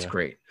 That's Yeah.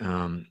 great.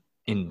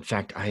 In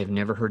fact, I have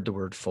never heard the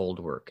word fold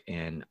work,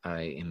 and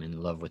I am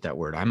in love with that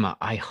word.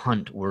 I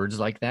hunt words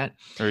like that,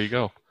 There you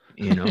go.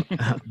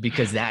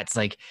 because that's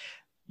like,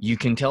 you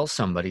can tell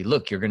somebody,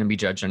 look, you're going to be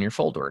judged on your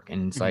fold work,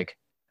 and it's Mhm. like,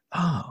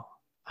 oh,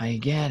 I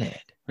get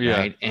it, Yeah.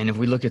 right? And if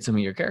we look at some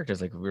of your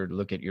characters, like if we were to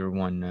look at your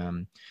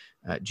one,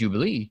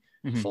 Jubilee,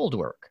 Hmm. fold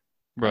work,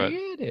 I Right.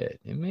 get it.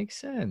 It makes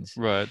sense.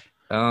 Right.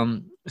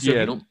 So if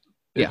Yeah. you don't,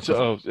 yeah, It's go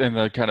for it. and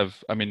the kind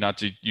of, I mean, not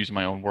to use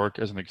my own work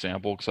as an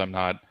example, because I'm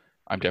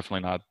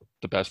definitely not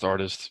the best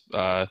artist,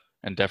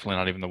 and definitely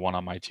not even the one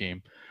on my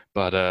team.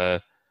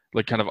 But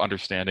like kind of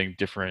understanding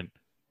different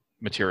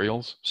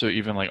materials. So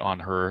even like on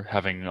her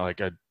having like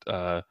a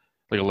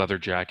leather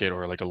jacket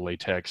or like a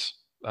latex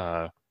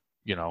uh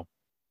you know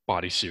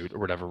bodysuit or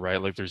whatever,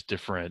 right? Like there's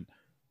different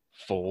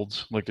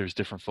folds. Like there's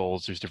different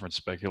folds, there's different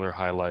specular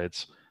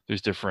highlights,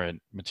 there's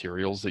different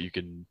materials that you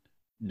can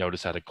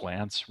notice at a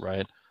glance,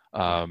 right?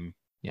 Right. Um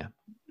Yeah.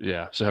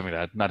 yeah, so having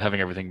that, not having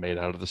everything made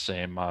out of the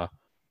same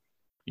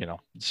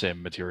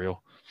same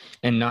material.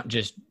 And not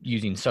just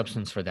using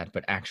substance for that,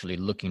 but actually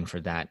looking for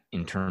that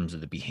in terms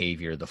of the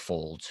behavior, the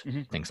folds,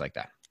 Hmm. things like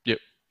that. Yep.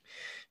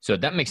 So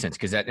that makes sense,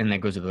 because that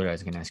goes with what I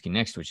was going to ask you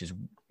next, which is,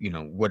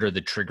 what are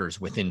the triggers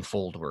within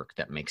fold work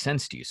that make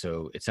sense to you?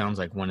 So it sounds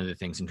like one of the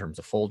things in terms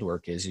of fold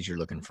work is you're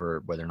looking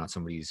for whether or not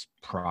somebody's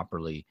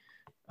properly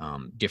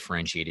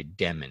differentiated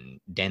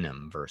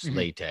denim versus Hmm.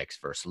 latex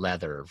versus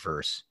leather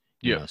versus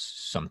Yep.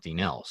 something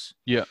else.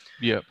 Yep.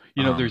 Yep.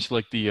 Um, There's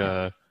like the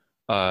yeah,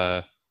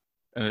 uh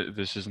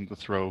this isn't to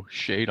throw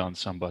shade on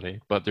somebody,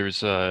 but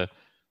there's like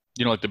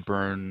the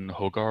Bern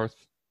Hogarth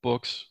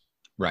books.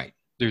 right.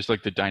 There's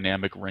like the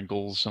dynamic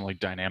wrinkles and like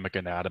dynamic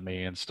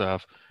anatomy and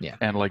stuff. Yeah.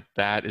 And like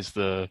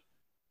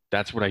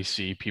that's what I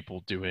see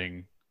people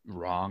doing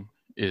wrong,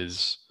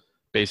 is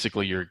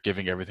basically you're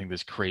giving everything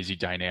this crazy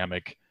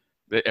dynamic,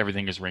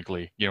 everything is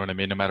wrinkly, you know what I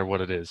mean? No matter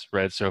what it is,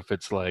 right? So if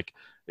it's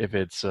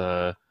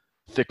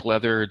thick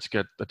leather, it's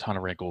got a ton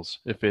of wrinkles.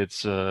 If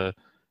it's a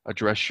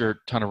dress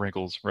shirt, ton of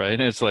wrinkles, right?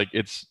 And it's like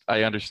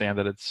I understand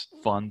that it's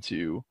fun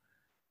to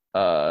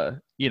uh,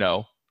 you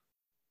know,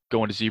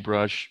 go into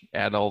ZBrush,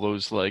 add all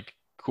those like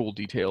cool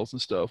details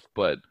and stuff.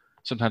 But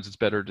sometimes it's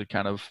better to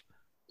kind of,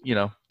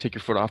 take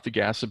your foot off the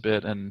gas a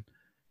bit and,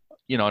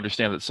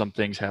 understand that some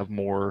things have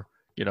more,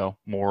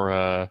 more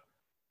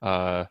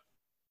uh,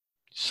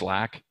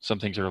 slack. Some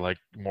things are like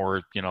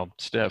more,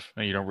 stiff,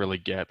 and you don't really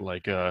get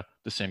like the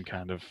same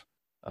kind of,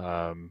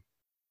 um,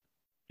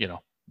 you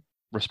know,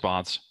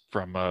 response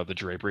from the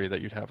drapery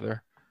that you'd have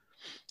there.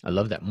 I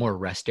love that. More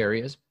rest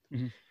areas.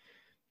 Hmm.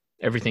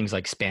 Everything's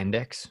like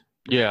spandex.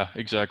 Yeah,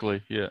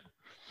 exactly. Yeah.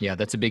 Yeah,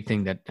 that's a big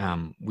thing that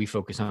we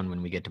focus on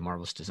when we get to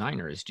Marvelous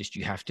Designer, is just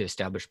you have to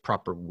establish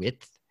proper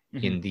width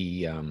Hmm. in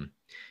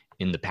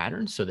the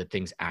pattern so that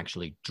things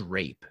actually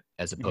drape,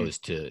 as Hmm.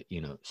 opposed to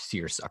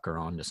seersucker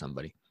onto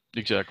somebody.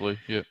 Exactly.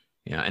 Yeah.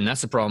 Yeah, and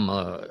that's the problem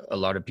a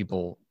lot of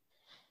people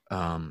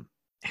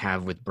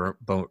have with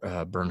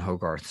Bern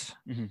Hogarth's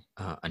Hmm.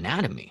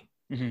 anatomy.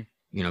 Hmm.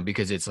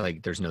 Because it's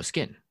like there's no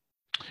skin.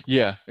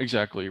 Yeah,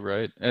 exactly,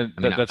 right. And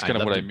I mean, that's I'd kind of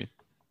love what I to. mean.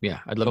 Yeah,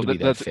 I'd love Oh, to be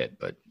that that's fit,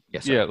 but yeah,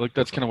 yeah, sorry. like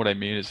Go that's for it. kind of what I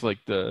mean. It's like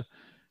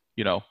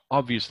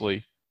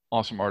obviously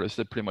awesome artists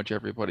that pretty much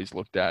everybody's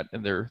looked at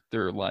in their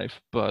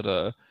life,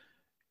 but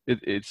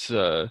it's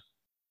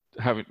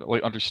having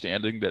like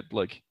understanding that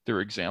like they're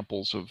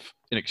examples of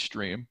an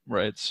extreme,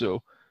 right?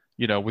 So,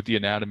 with the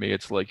anatomy,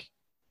 it's like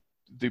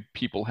the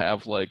people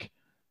have like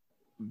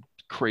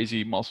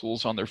crazy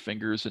muscles on their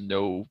fingers and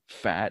no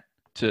fat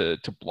to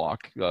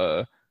block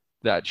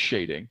that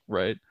shading,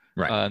 right?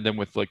 Right. And then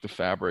with like the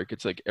fabric,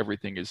 it's like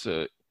everything's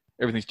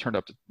turned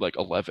up to like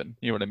 11.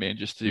 You know what I mean? Hmm.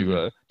 Just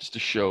to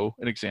show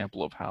an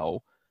example of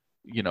how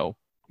you know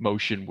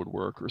motion would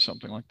work or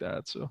something like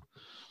that. So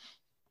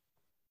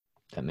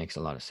That makes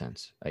a lot of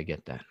sense. I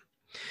get that.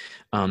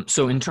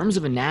 So in terms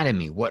of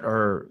anatomy, what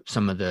are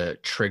some of the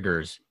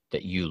triggers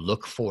that you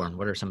look for, and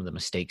what are some of the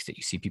mistakes that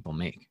you see people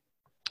make?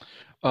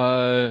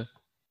 uh,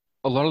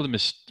 a lot of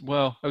the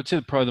well, I would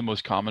say probably the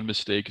most common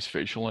mistake is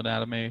facial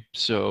anatomy.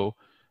 So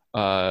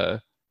uh,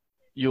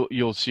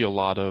 you'll see a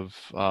lot of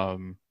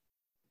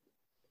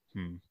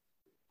hmm,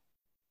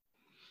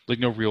 like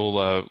no real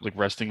like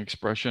resting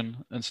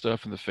expression and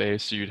stuff in the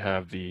face. So you'd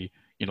have the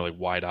like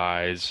wide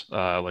eyes,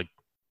 like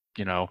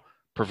you know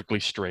perfectly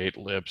straight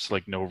lips,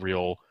 like no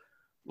real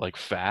like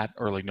fat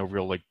or like no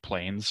real like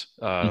planes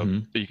Hmm.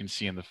 that you can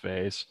see in the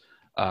face.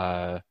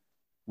 Uh,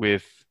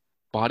 with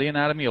body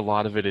anatomy, a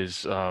lot of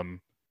it's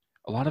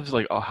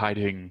like a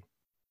hiding,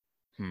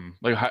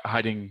 like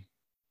hiding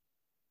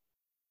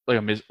like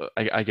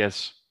I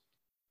guess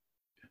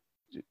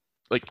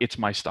like it's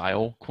my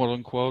style, quote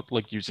unquote,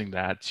 like using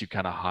that to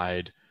kind of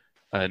hide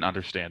an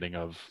understanding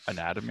of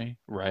anatomy,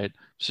 right?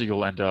 So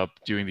you'll end up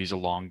doing these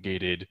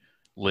elongated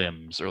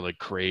limbs or like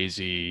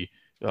crazy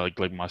like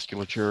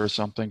musculature or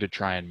something to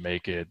try and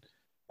make it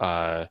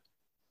uh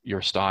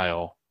your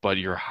style, but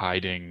you're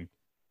hiding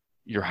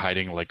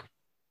like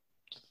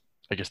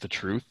I guess the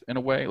truth in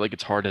a way. Like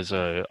it's hard as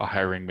a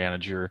hiring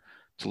manager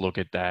to look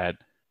at that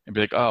and be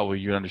like, oh, well,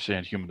 you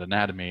understand human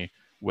anatomy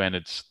when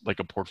it's like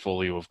a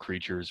portfolio of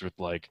creatures with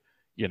like,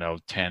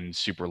 10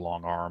 super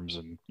long arms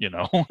and,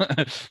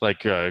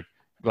 like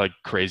like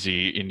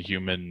crazy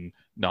inhuman,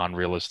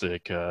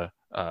 non-realistic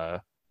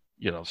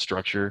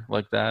structure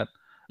like that.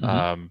 Hmm.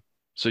 Um,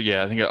 so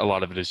yeah, I think a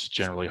lot of it is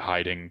generally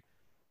hiding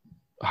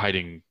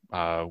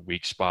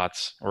weak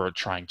spots or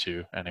trying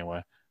to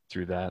anyway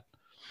through that.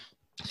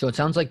 So it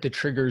sounds like the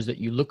triggers that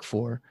you look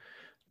for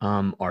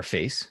are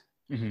face.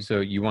 Hmm. So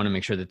you want to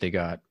make sure that they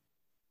got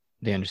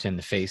they understand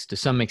the face to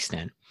some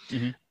extent,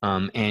 Mhm.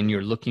 and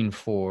you're looking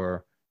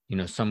for, you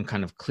know, some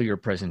kind of clear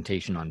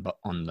presentation on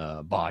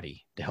the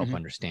body to help Mhm.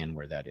 understand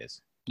where that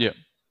is. Yeah.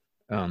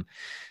 Um,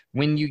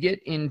 when you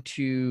get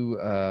into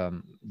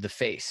the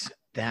face,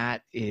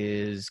 that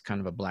is kind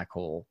of a black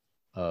hole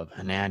of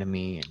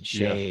anatomy and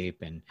Yeah.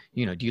 shape, and,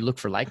 you know, do you look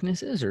for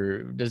likenesses,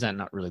 or does that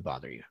not really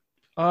bother you?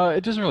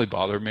 It doesn't really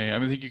bother me. I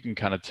mean, I think you can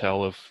kind of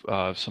tell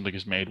if something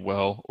is made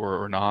well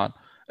or not.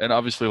 And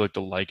obviously, like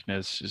the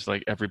likeness is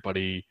like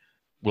everybody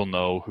will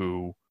know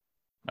who,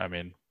 I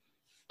mean,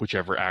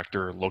 whichever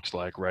actor looks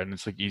like, right? And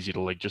it's like easy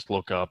to like just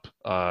look up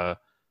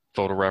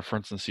photo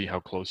reference and see how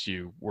close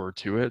you were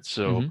to it.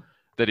 So Hmm.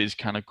 that is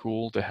kind of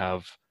cool to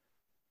have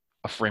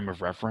a frame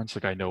of reference.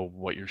 Like I know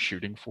what you're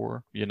shooting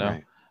for, you know?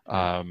 Right,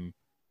 right. Um,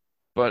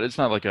 but it's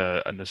not like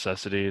a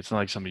necessity. It's not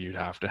like something you'd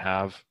have to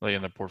have like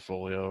in the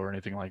portfolio or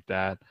anything like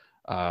that.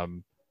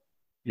 Um,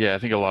 yeah, I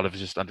think a lot of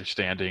it's just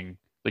understanding,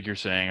 like you're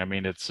saying. I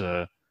mean, it's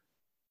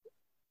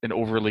an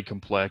overly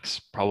complex,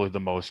 probably the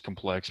most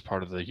complex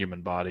part of the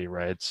human body,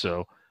 right?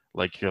 So,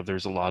 like,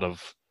 there's a lot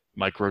of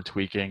micro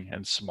tweaking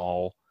and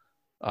small,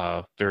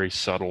 very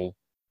subtle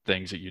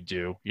things that you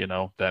do,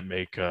 that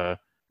make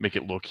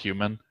it look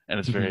human, and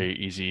it's Hmm. very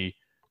easy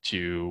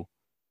to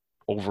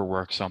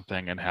overwork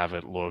something and have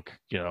it look,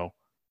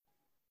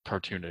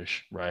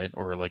 cartoonish, right?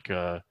 Or like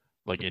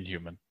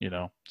inhuman,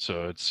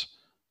 So it's,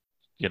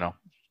 you know,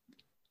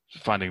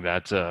 finding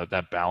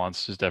that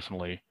balance is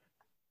definitely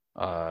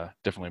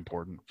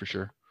important for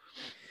sure.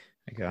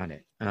 I got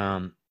it.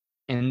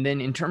 And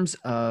then in terms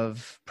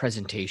of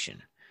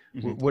presentation,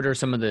 Hmm. what are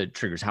some of the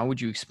triggers? How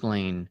would you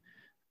explain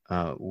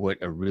what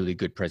a really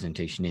good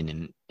presentation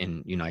in?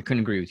 And you know, I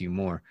couldn't agree with you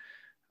more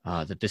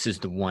that this is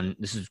the one.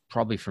 This is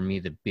probably for me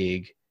the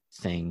big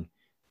thing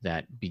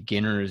that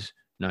beginners,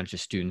 not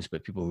just students,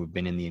 but people who've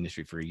been in the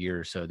industry for a year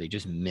or so, they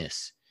just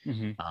miss.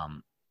 Hmm.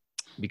 Um,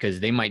 because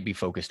they might be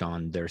focused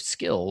on their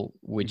skill,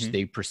 which Hmm.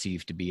 they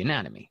perceive to be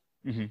anatomy.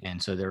 Hmm.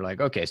 And so they're like,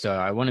 okay, so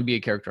I want to be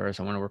a character artist.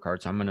 I want to work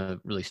hard. So I'm going to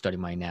really study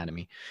my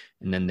anatomy.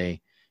 And then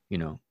they, you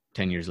know,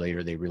 10 years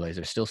later, they realize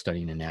they're still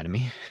studying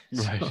anatomy.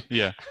 Right. So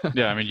Yeah.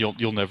 Yeah. I mean, you'll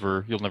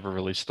never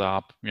really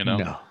stop, no,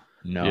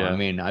 no, I Yeah.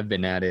 mean, I've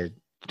been at it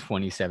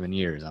 27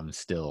 years. I'm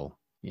still,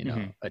 you know,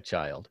 Hmm. a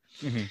child.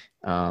 Hmm.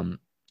 Um,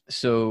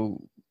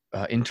 so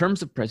in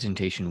terms of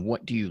presentation,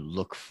 what do you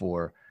look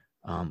for?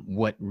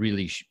 What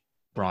really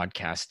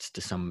broadcasts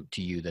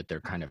to you that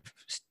they're kind of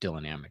still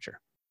an amateur?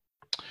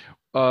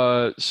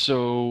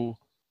 So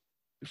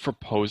for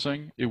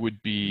posing, it would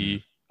Mm,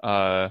 be,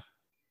 I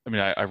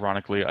mean,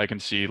 ironically, I can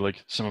see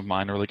like some of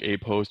mine are like A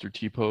posed or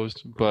T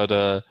posed, but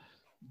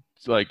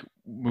it's like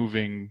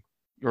moving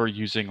or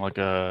using like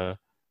a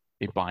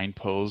bind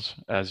pose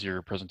as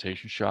your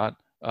presentation shot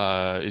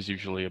is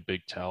usually a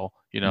big tell,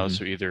 mm-hmm,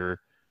 So either,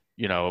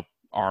 you know,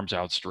 arms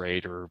out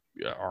straight or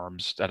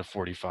arms at a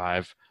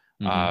 45.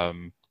 mm-hmm,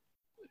 Um,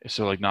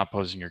 so like not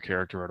posing your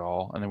character at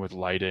all. And then with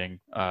lighting,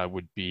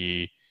 would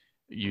be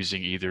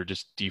using either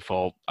just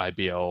default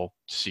IBL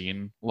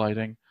scene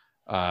lighting,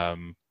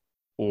 um,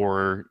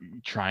 or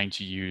trying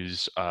to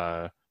use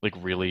like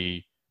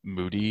really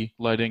moody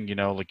lighting,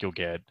 like you'll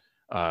get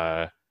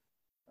uh,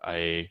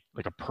 a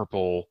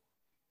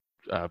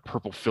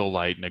purple fill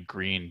light and a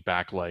green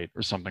backlight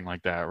or something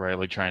like that, right?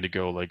 Like trying to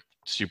go like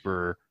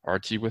super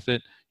artsy with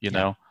it,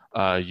 yeah,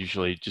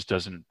 usually just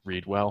doesn't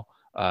read well.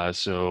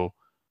 So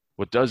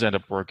what does end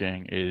up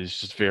working is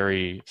just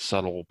very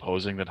subtle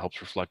posing that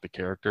helps reflect the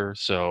character.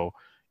 So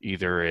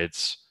either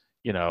it's,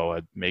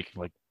 making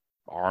like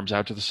arms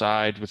out to the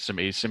side with some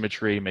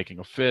asymmetry, making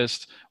a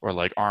fist, or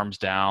like arms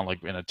down,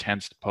 like in a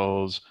tensed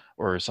pose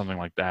or something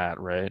like that,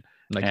 right?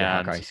 like your And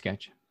Hawkeye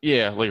sketch.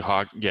 yeah, like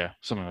hawk, yeah,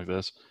 something like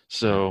this. Right.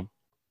 So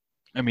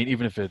I mean,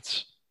 even if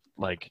it's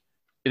like,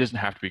 it doesn't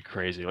have to be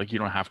crazy. Like, you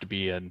don't have to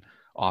be an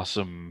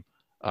awesome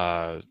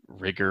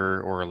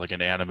rigger or like an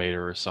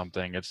animator or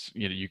something. It's,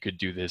 you could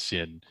do this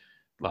in,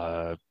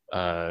 uh,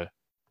 uh,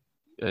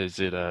 is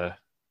it a,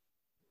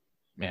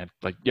 man,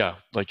 like, yeah,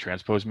 like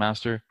Transpose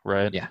Master,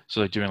 right? Yeah.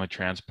 So like doing like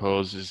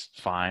transpose is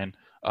fine.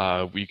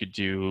 We could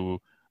do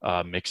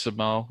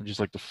Mixamo, just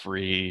like the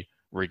free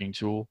rigging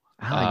tool.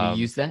 Ah, you Um,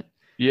 use that?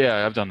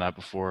 yeah, I've done that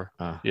before.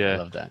 Ah, I Yeah.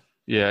 love that.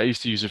 Yeah, I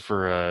used to use it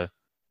for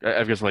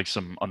I've got like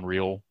some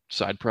Unreal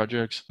side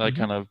projects that I Hmm.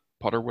 kind of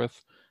putter with,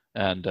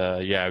 and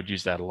yeah, I would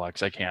use that a lot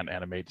because I can't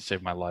animate to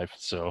save my life.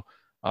 So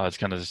it's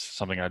kind of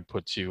something I'd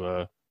put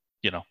to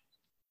you know,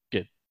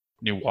 get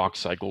new walk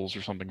cycles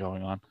or something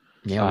going on.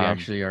 Yeah, we Um,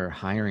 actually are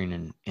hiring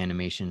an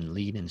animation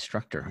lead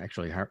instructor.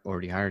 Actually,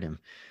 already hired him.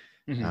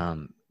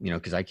 mhm. You know,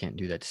 because I can't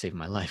do that to save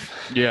my life.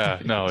 Yeah,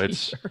 Animate a no,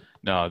 it's teaser.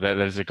 no, that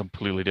is a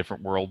completely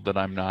different world that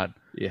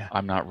Yeah.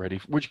 I'm not ready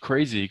for, which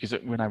crazy because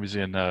when I was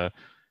in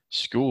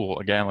school,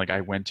 again, like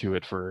I went to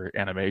it for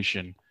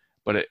animation,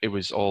 but it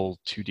was all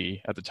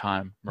 2D at the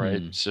time,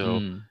 right? Mm, So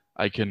mm.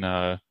 I can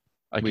uh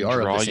I We can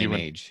are of the draw same you an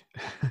age.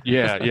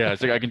 yeah, yeah,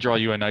 it's like I can draw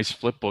you a nice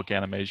flip book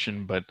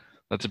animation, but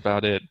that's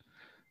about it.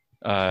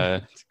 Uh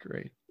That's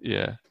great.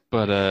 yeah.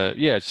 But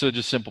yeah, so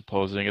just simple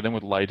posing and then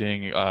with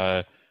lighting,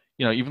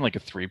 even like a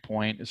 3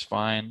 point is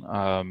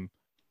fine.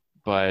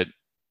 But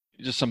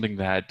just something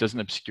that doesn't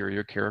obscure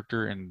your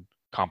character and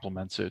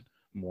complements it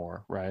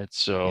more, right?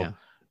 So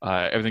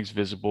Yeah. everything's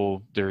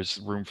visible. There's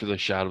room for the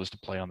shadows to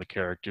play on the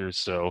characters,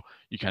 so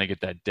you kind of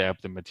get that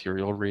depth and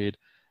material read,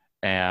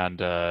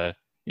 and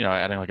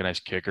adding like a nice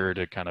kicker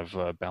to kind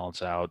of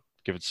balance out,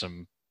 give it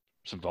some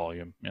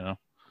volume.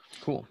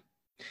 Cool.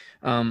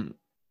 Um,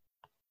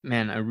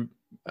 Man,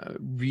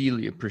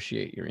 really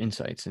appreciate your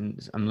insights, and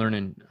I'm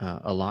learning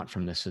a lot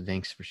from this. So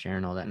thanks for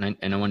sharing all that.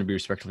 And I want to be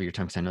respectful of your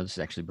time because I know this is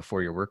actually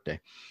before your workday.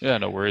 Yeah,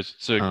 no worries.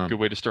 It's a good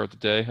way to start the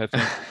day, I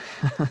think.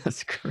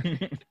 That's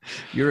great.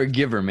 You're a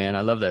giver, man.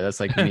 I love that.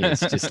 That's like me.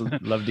 It's just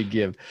love to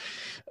give.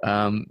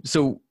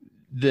 So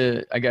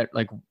I got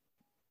like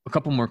a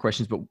couple more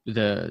questions, but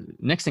the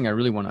next thing I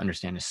really want to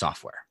understand is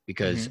software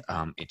because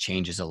it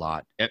changes a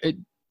lot.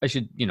 I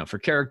should, for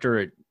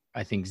character,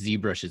 I think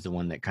ZBrush is the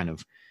one that kind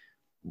of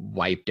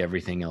wiped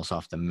everything else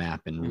off the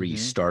map and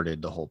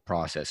restarted the whole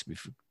process,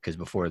 because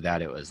before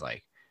that it was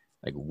like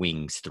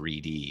Wings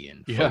 3D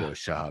and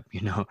Photoshop,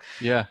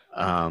 Yeah.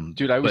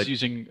 Dude, I was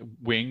using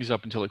Wings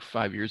up until like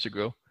 5 years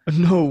ago.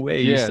 No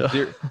way.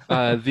 Yeah.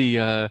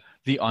 The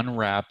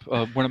Unwrap,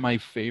 one of my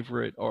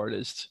favorite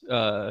artists,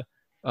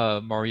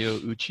 Mario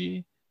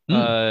Uchi,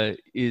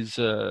 is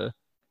I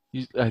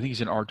think he's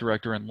an art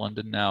director in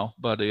London now,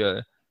 but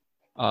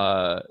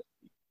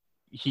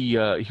he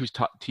was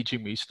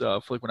teaching me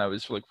stuff like when I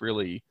was like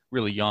really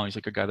really young. He's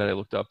like a guy that I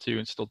looked up to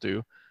and still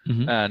do.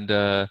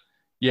 And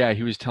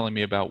he was telling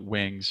me about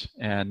Wings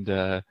and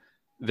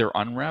their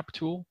Unwrap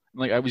tool.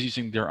 Like I was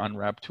using their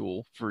Unwrap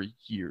tool for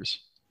years.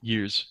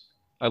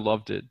 I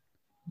loved it.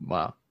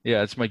 Wow.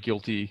 Yeah, it's my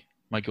guilty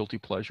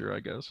pleasure, I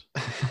guess.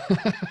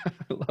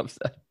 Loves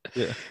that.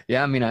 Yeah.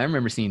 Yeah, I mean, I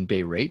remember seeing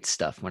Bayrate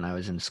stuff when I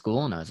was in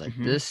school, and I was like,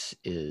 this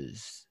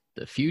is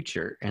the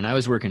future. And I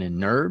was working in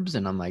NURBS,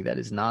 and I'm like, that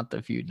is not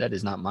the future. That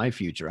is not my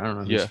future. I don't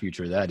know whose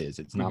future that is.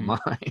 It's not mine.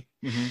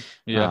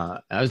 Yeah.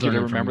 I was learning.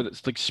 Do you remember that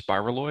it's like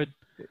Spiraloid?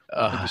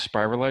 Like the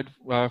Spiraloid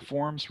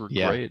forms were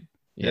great.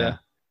 Yeah.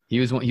 He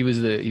was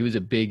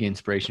a big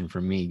inspiration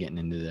for me getting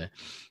into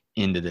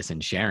this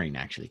and sharing,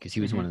 actually, because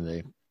he was one of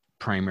the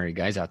primary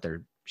guys out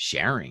there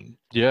sharing.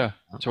 Yeah,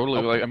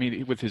 totally. Like, I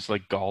mean, with his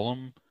like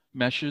Golem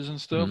meshes and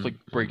stuff, like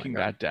breaking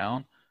that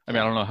down. I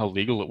mean, I don't know how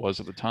legal it was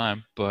at the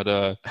time, but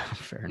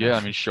Fair yeah,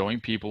 enough. I mean, showing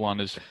people on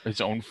his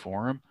own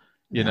forum,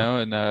 you know,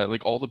 and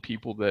like all the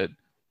people that,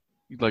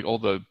 like all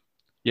the,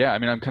 I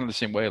mean, I'm kind of the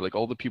same way. Like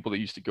all the people that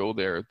used to go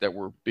there that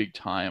were big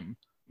time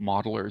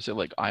modelers at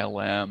like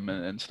ILM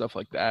and stuff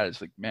like that.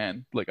 It's like,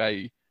 man, like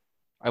I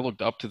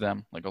looked up to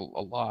them like a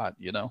lot,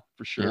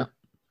 for sure.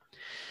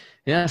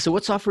 Yeah. So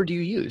what software do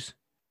you use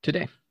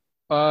today?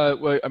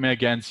 Well, I mean,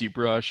 again,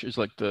 ZBrush is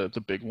like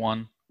the big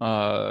one.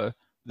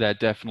 That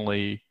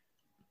definitely,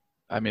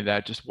 I mean,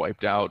 that just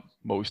wiped out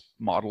most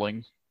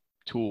modeling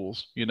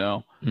tools,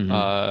 and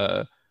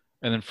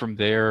then from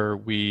there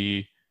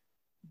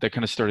that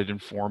kind of started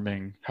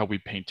informing how we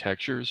paint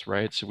textures,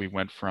 right? So we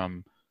went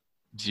from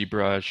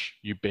ZBrush,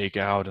 you bake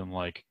out in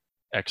like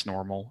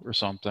XNormal or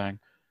something,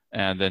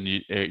 and then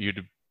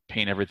you'd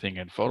paint everything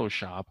in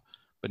Photoshop,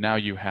 but now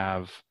you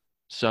have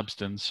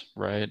Substance,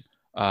 right?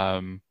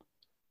 For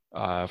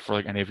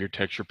like any of your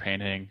texture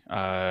painting,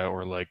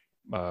 or like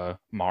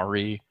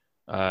Mari,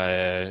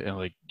 and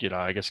like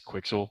I guess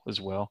Quixel as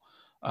well.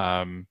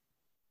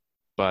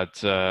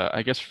 But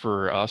I guess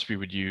for us we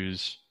would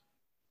use,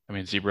 I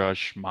mean,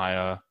 ZBrush,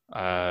 Maya,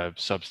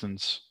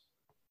 Substance,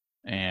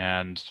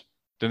 and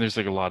then there's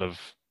like a lot of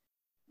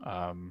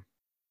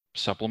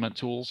supplement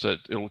tools that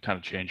it'll kind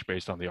of change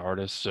based on the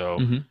artist. So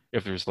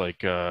if there's like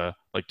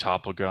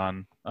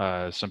Topogun,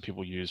 some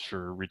people use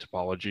for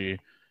retopology,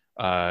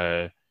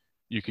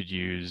 you could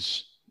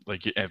use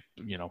like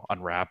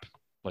Unwrap,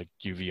 like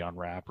UV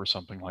Unwrap or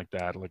something like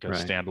that, like a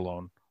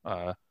standalone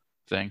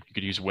thing. You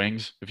could use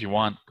Wings if you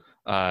want.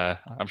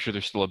 I'm sure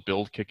there's still a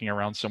build kicking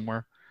around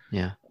somewhere.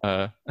 Yeah.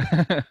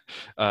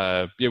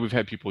 We've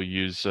had people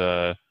use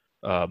Modo.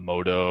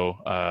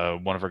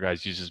 One of our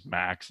guys uses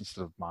Max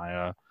instead of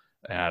Maya,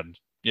 and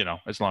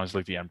as long as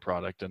like the end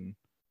product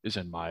is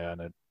in Maya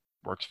and it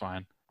works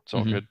fine, it's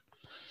all good.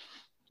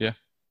 Yeah.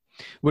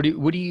 What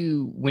do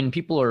you when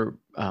people are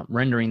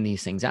rendering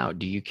these things out?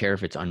 Do you care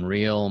if it's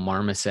Unreal,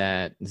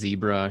 Marmoset,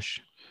 ZBrush?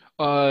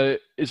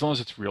 As long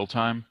as it's real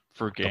time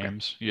for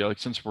games. Yeah, like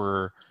since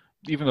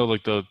even though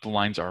like the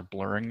lines are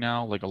blurring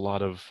now, like a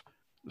lot of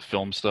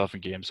film stuff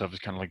and game stuff is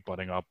kind of like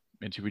butting up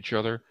into each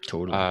other.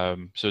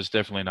 Totally. So it's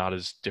definitely not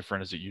as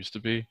different as it used to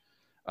be.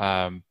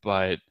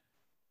 But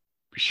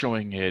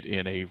showing it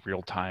in a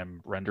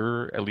real-time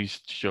renderer at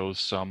least shows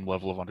some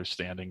level of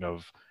understanding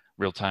of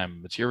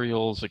real-time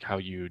materials, like how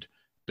you'd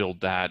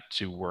build that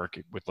to work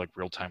with like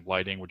real-time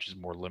lighting, which is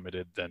more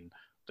limited than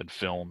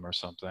film or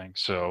something.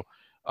 So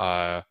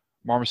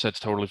Marmoset's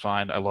totally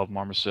fine. I love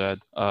Marmoset.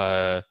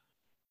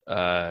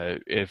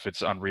 If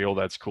it's Unreal,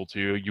 that's cool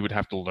too. You would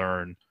have to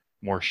learn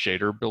more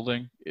shader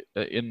building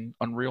in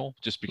Unreal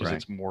just because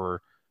it's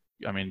more,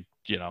 I mean,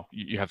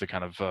 you have to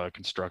kind of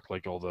construct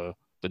like all the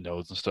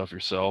nodes and stuff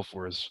yourself,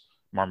 whereas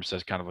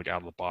Marmoset's kind of like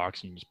out of the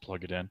box and you just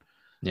plug it in.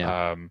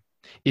 Yeah. Um,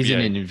 Is it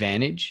yeah, an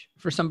advantage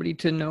for somebody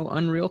to know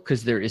Unreal?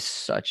 Because there is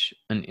such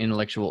an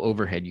intellectual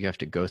overhead you have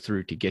to go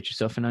through to get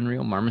yourself an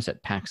Unreal.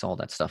 Marmoset packs all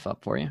that stuff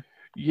up for you.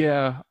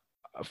 yeah.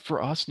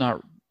 For us,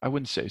 not. I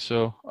wouldn't say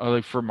so.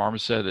 Like for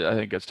Marmoset, I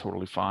think that's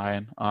totally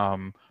fine.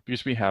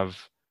 Because we have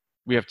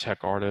tech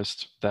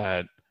artists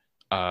that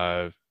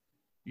uh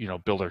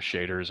build our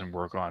shaders and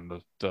work on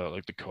the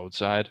like the code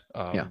side.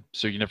 Yeah.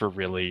 So you never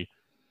really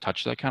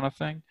touch that kind of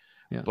thing.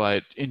 Yeah.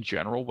 But in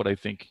general, what I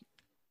think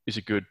is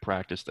a good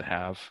practice to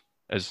have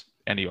as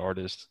any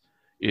artist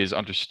is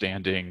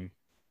understanding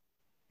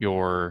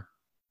your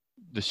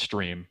the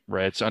stream,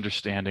 right? It's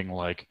understanding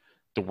like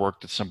the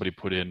work that somebody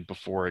put in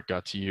before it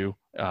got to you,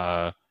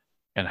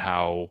 and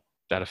how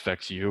that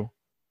affects you,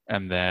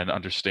 and then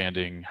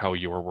understanding how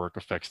your work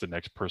affects the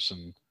next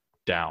person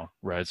down,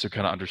 right? So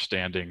kind of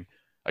understanding,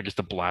 I guess,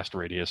 the blast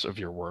radius of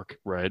your work,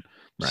 right?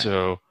 Right.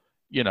 So,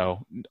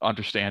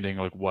 understanding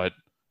like what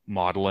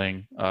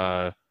modeling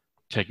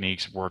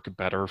techniques work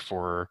better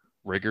for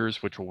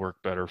riggers, which will work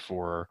better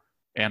for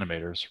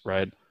animators,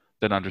 right?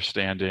 Then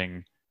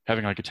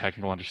having like a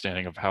technical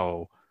understanding of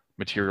how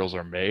materials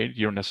are made.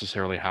 You don't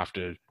necessarily have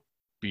to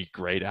be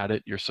great at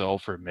it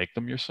yourself or make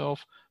them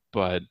yourself,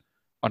 but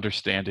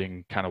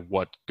understanding kind of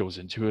what goes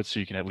into it so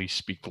you can at least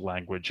speak the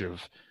language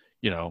of,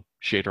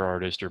 shader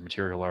artist or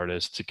material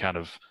artist to kind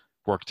of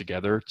work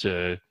together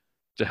to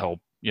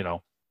help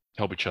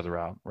each other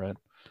out, right?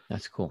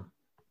 That's cool.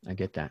 I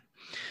get that.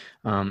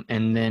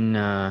 And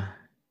then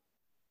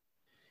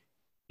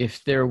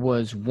if there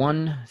was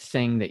one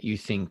thing that you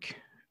think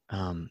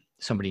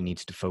somebody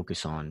needs to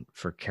focus on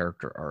for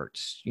character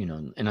arts,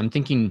 and I'm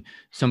thinking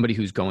somebody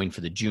who's going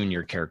for the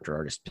junior character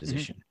artist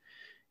position,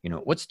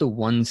 what's the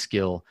one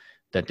skill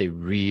that they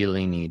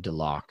really need to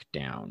lock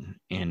down?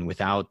 And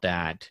without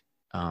that,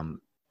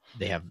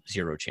 they have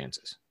zero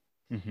chances.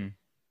 Mm-hmm.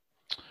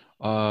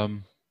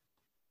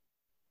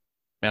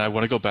 Man, I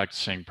want to go back to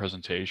saying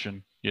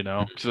presentation,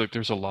 because like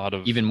there's a lot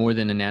of, Even more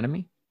than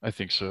anatomy? I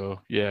think so.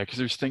 Yeah, because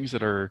there's things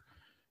that are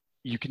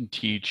you can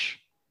teach.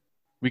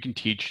 We can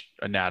teach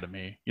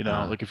anatomy,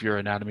 like if your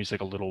anatomy is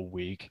like a little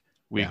weak,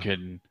 we Yeah.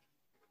 can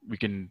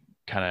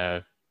kind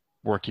of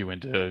work you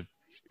into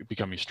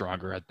becoming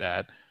stronger at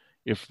that.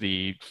 If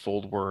the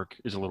fold work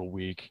is a little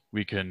weak,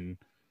 we can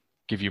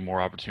give you more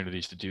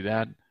opportunities to do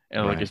that.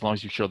 And like Right. as long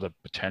as you show the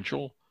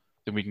potential,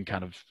 then we can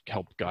kind of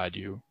help guide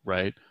you,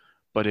 right?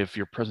 But if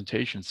your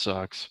presentation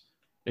sucks,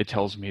 it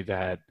tells me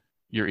that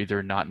you're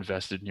either not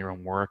invested in your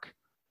own work,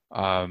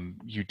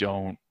 you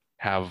don't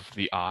have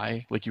the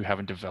eye, like you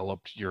haven't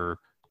developed your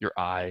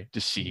eye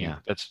to see Yeah.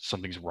 that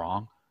something's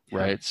wrong, Yeah.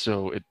 right?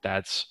 So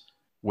that's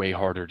way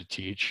harder to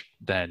teach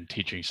than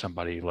teaching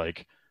somebody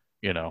like,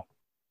 you know,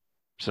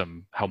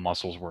 how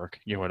muscles work.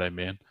 You know what I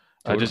mean? It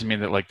Totally. doesn't mean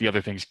that like the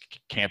other things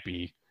can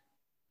be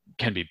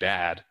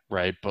bad,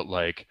 right? But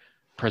like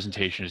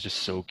presentation is just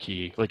so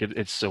key. Like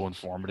it's so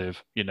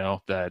informative,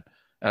 that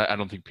I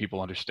don't think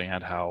people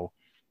understand how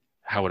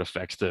it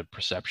affects the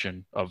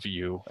perception of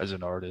you as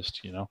an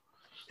artist.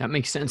 That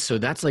makes sense. So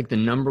that's like the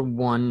number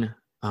one,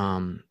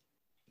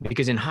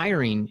 because in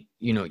hiring,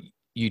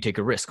 you take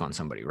a risk on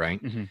somebody,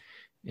 right? Mm-hmm.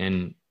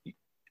 And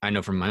I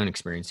know from my own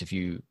experience, if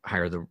you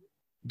hire the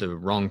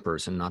wrong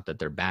person, not that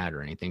they're bad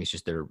or anything, it's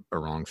just they're a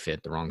wrong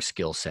fit, the wrong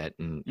skill set.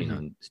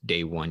 And,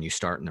 day one you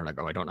start and they're like,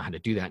 oh, I don't know how to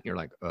do that. And you're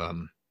like,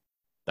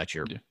 that's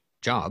your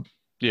job.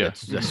 Yeah.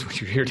 That's what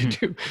you're here to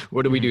do.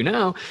 What do we do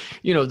now?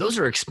 Those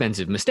are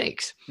expensive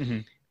mistakes.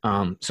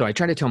 So I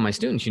try to tell my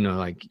students,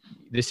 like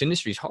this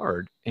industry is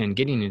hard and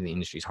getting into the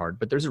industry is hard,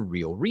 but there's a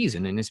real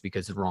reason. And it's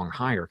because the wrong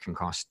hire can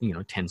cost,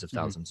 tens of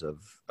thousands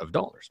of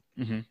dollars.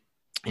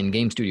 And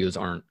game studios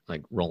aren't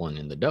like rolling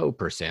in the dough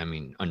per se. I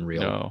mean,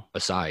 Unreal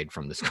aside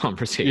from this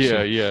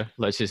conversation. Yeah.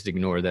 Let's just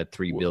ignore that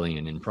 $3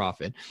 billion in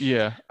profit.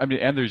 Yeah. I mean,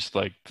 and there's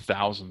like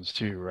thousands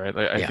too, right?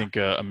 I think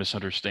a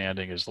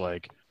misunderstanding is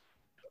like,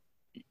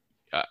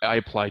 I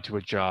apply to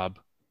a job,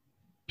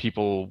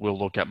 people will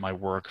look at my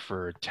work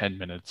for 10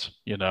 minutes,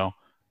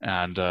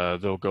 and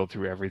they'll go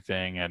through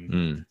everything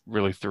and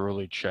really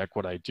thoroughly check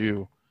what I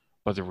do.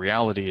 But the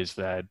reality is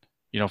that,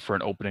 for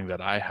an opening that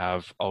I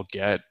have, I'll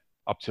get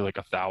up to like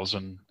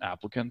 1,000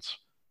 applicants,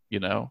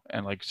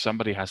 and like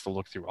somebody has to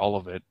look through all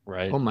of it,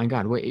 right? Oh my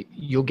God. Wait,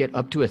 you'll get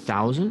up to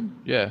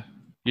 1,000? Yeah.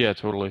 Yeah,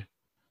 totally.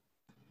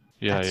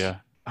 Yeah.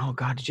 Oh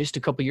God. Just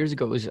a couple of years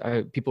ago, it was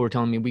people were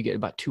telling me we get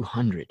about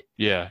 200.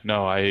 Yeah.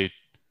 No,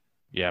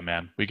 yeah,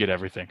 man, we get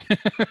everything.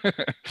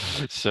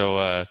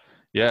 So,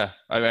 yeah,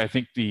 I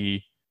think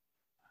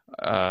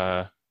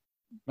I've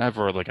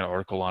read like an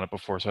article on it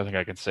before, so I think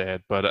I can say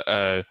it. But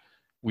it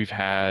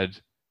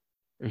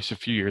was a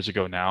few years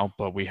ago now,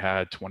 but we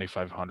had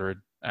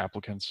 2,500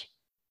 applicants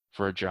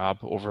for a job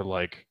over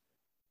like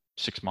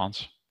 6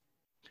 months.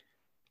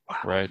 Wow.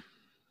 Right.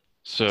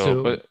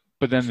 So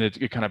but then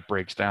it kind of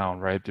breaks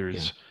down, right?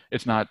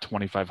 It's not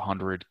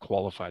 2,500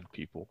 qualified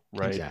people,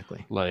 right?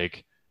 Exactly.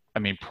 Like, I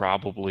mean,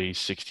 probably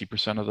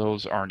 60% of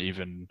those aren't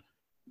even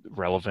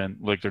relevant.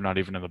 Like they're not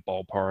even in the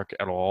ballpark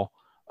at all.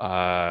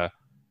 And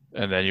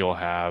then you'll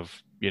have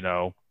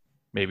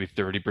maybe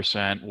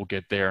 30% will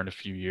get there in a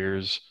few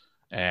years,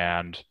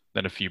 and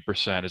then a few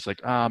percent is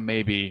like,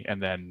 maybe,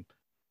 and then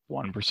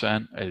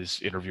 1% is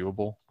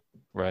interviewable,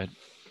 right?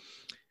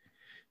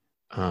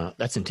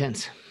 That's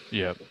intense.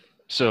 Yeah.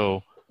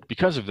 So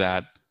because of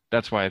that,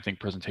 that's why I think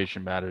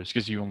presentation matters,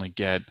 because you only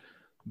get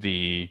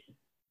the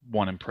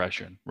one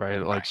impression, right?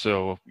 Like,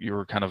 so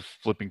you're kind of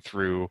flipping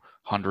through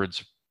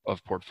hundreds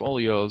of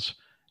portfolios,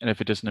 and if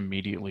it doesn't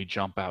immediately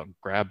jump out and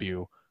grab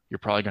you, you're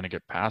probably going to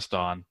get passed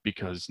on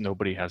because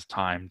nobody has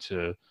time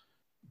to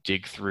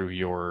dig through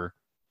your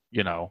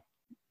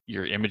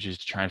images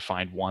to try and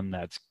find one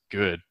that's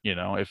good,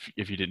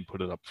 if you didn't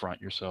put it up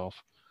front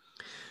yourself.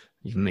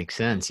 It makes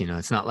sense.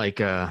 It's not like,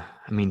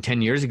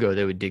 10 years ago,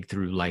 they would dig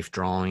through life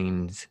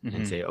drawings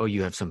and say, oh,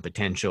 you have some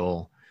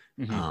potential.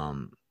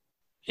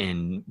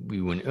 And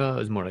we went, it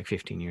was more like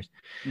 15 years.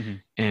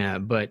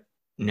 But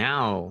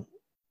now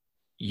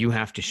you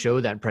have to show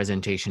that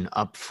presentation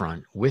up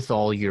front with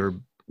all your,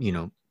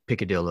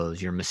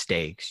 picadillos, your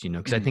mistakes,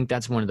 because I think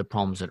that's one of the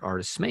problems that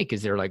artists make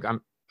is they're like, I'm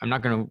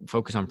not going to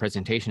focus on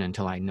presentation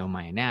until I know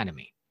my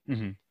anatomy.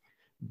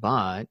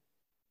 But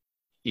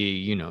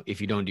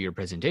if you don't do your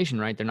presentation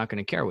right, they're not going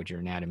to care what your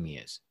anatomy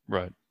is.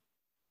 Right.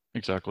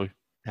 Exactly.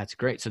 That's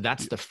great. So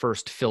that's the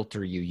first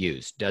filter you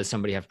use. Does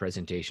somebody have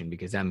presentation?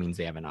 Because that means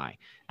they have an eye.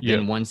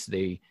 Then once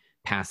they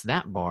pass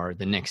that bar,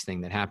 the next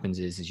thing that happens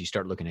is you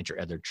start looking at your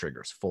other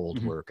triggers,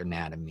 fold work,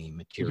 anatomy,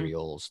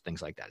 materials,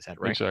 things like that. Is that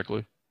right?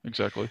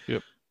 Exactly.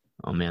 Yep.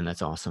 Oh man,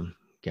 that's awesome,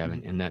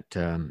 Gavin. And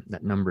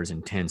that number is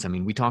intense. I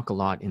mean, we talk a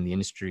lot in the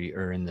industry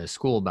or in the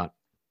school about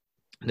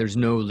there's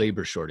no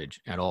labor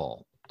shortage at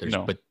all.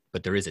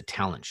 But there is a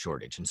talent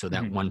shortage. And so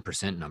that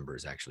 1% number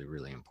is actually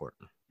really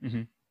important.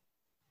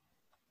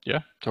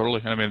 Yeah,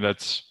 totally. I mean,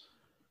 that's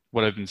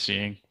what I've been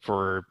seeing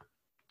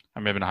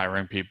I've been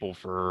hiring people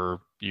for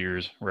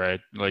years,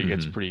 right? Like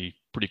it's pretty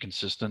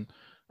consistent.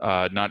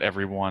 Not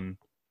every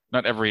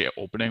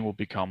opening will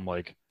become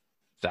like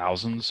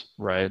thousands,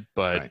 right?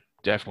 But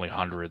definitely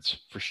hundreds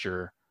for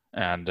sure.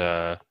 And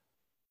I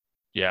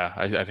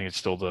think it's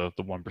still the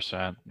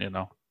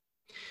 1%,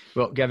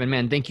 Well, Gavin,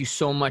 man, thank you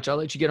so much. I'll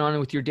let you get on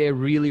with your day. I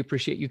really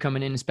appreciate you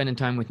coming in and spending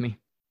time with me.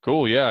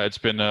 Cool. Yeah, it's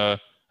been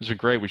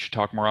great. We should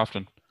talk more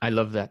often. I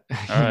love that.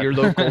 Right. You're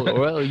local.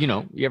 Well,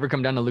 you ever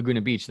come down to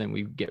Laguna Beach, then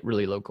we get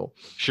really local.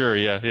 Sure.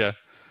 Yeah.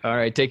 All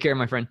right. Take care,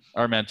 my friend.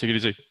 All right, man. Take it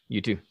easy.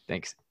 You too.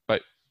 Thanks. Bye.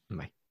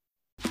 Bye.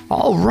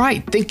 All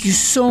right. Thank you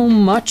so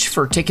much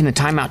for taking the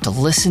time out to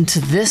listen to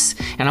this.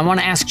 And I want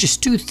to ask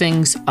just two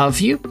things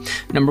of you.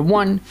 Number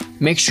one,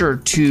 make sure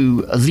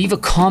to leave a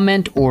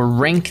comment or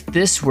rank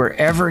this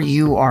wherever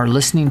you are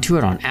listening to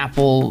it on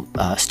Apple,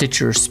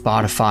 Stitcher,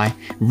 Spotify.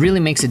 It really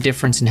makes a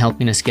difference in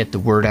helping us get the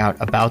word out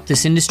about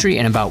this industry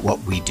and about what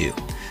we do.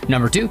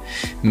 Number two,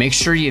 make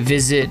sure you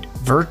visit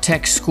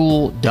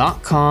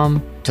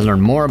vertexschool.com to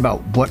learn more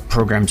about what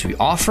programs we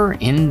offer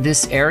in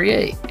this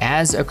area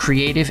as a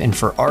creative and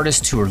for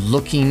artists who are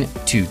looking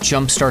to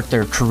jumpstart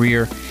their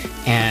career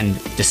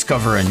and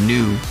discover a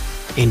new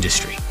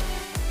industry.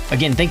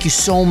 Again, thank you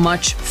so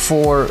much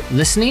for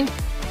listening.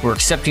 We're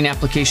accepting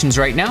applications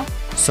right now,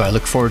 so I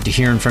look forward to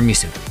hearing from you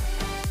soon.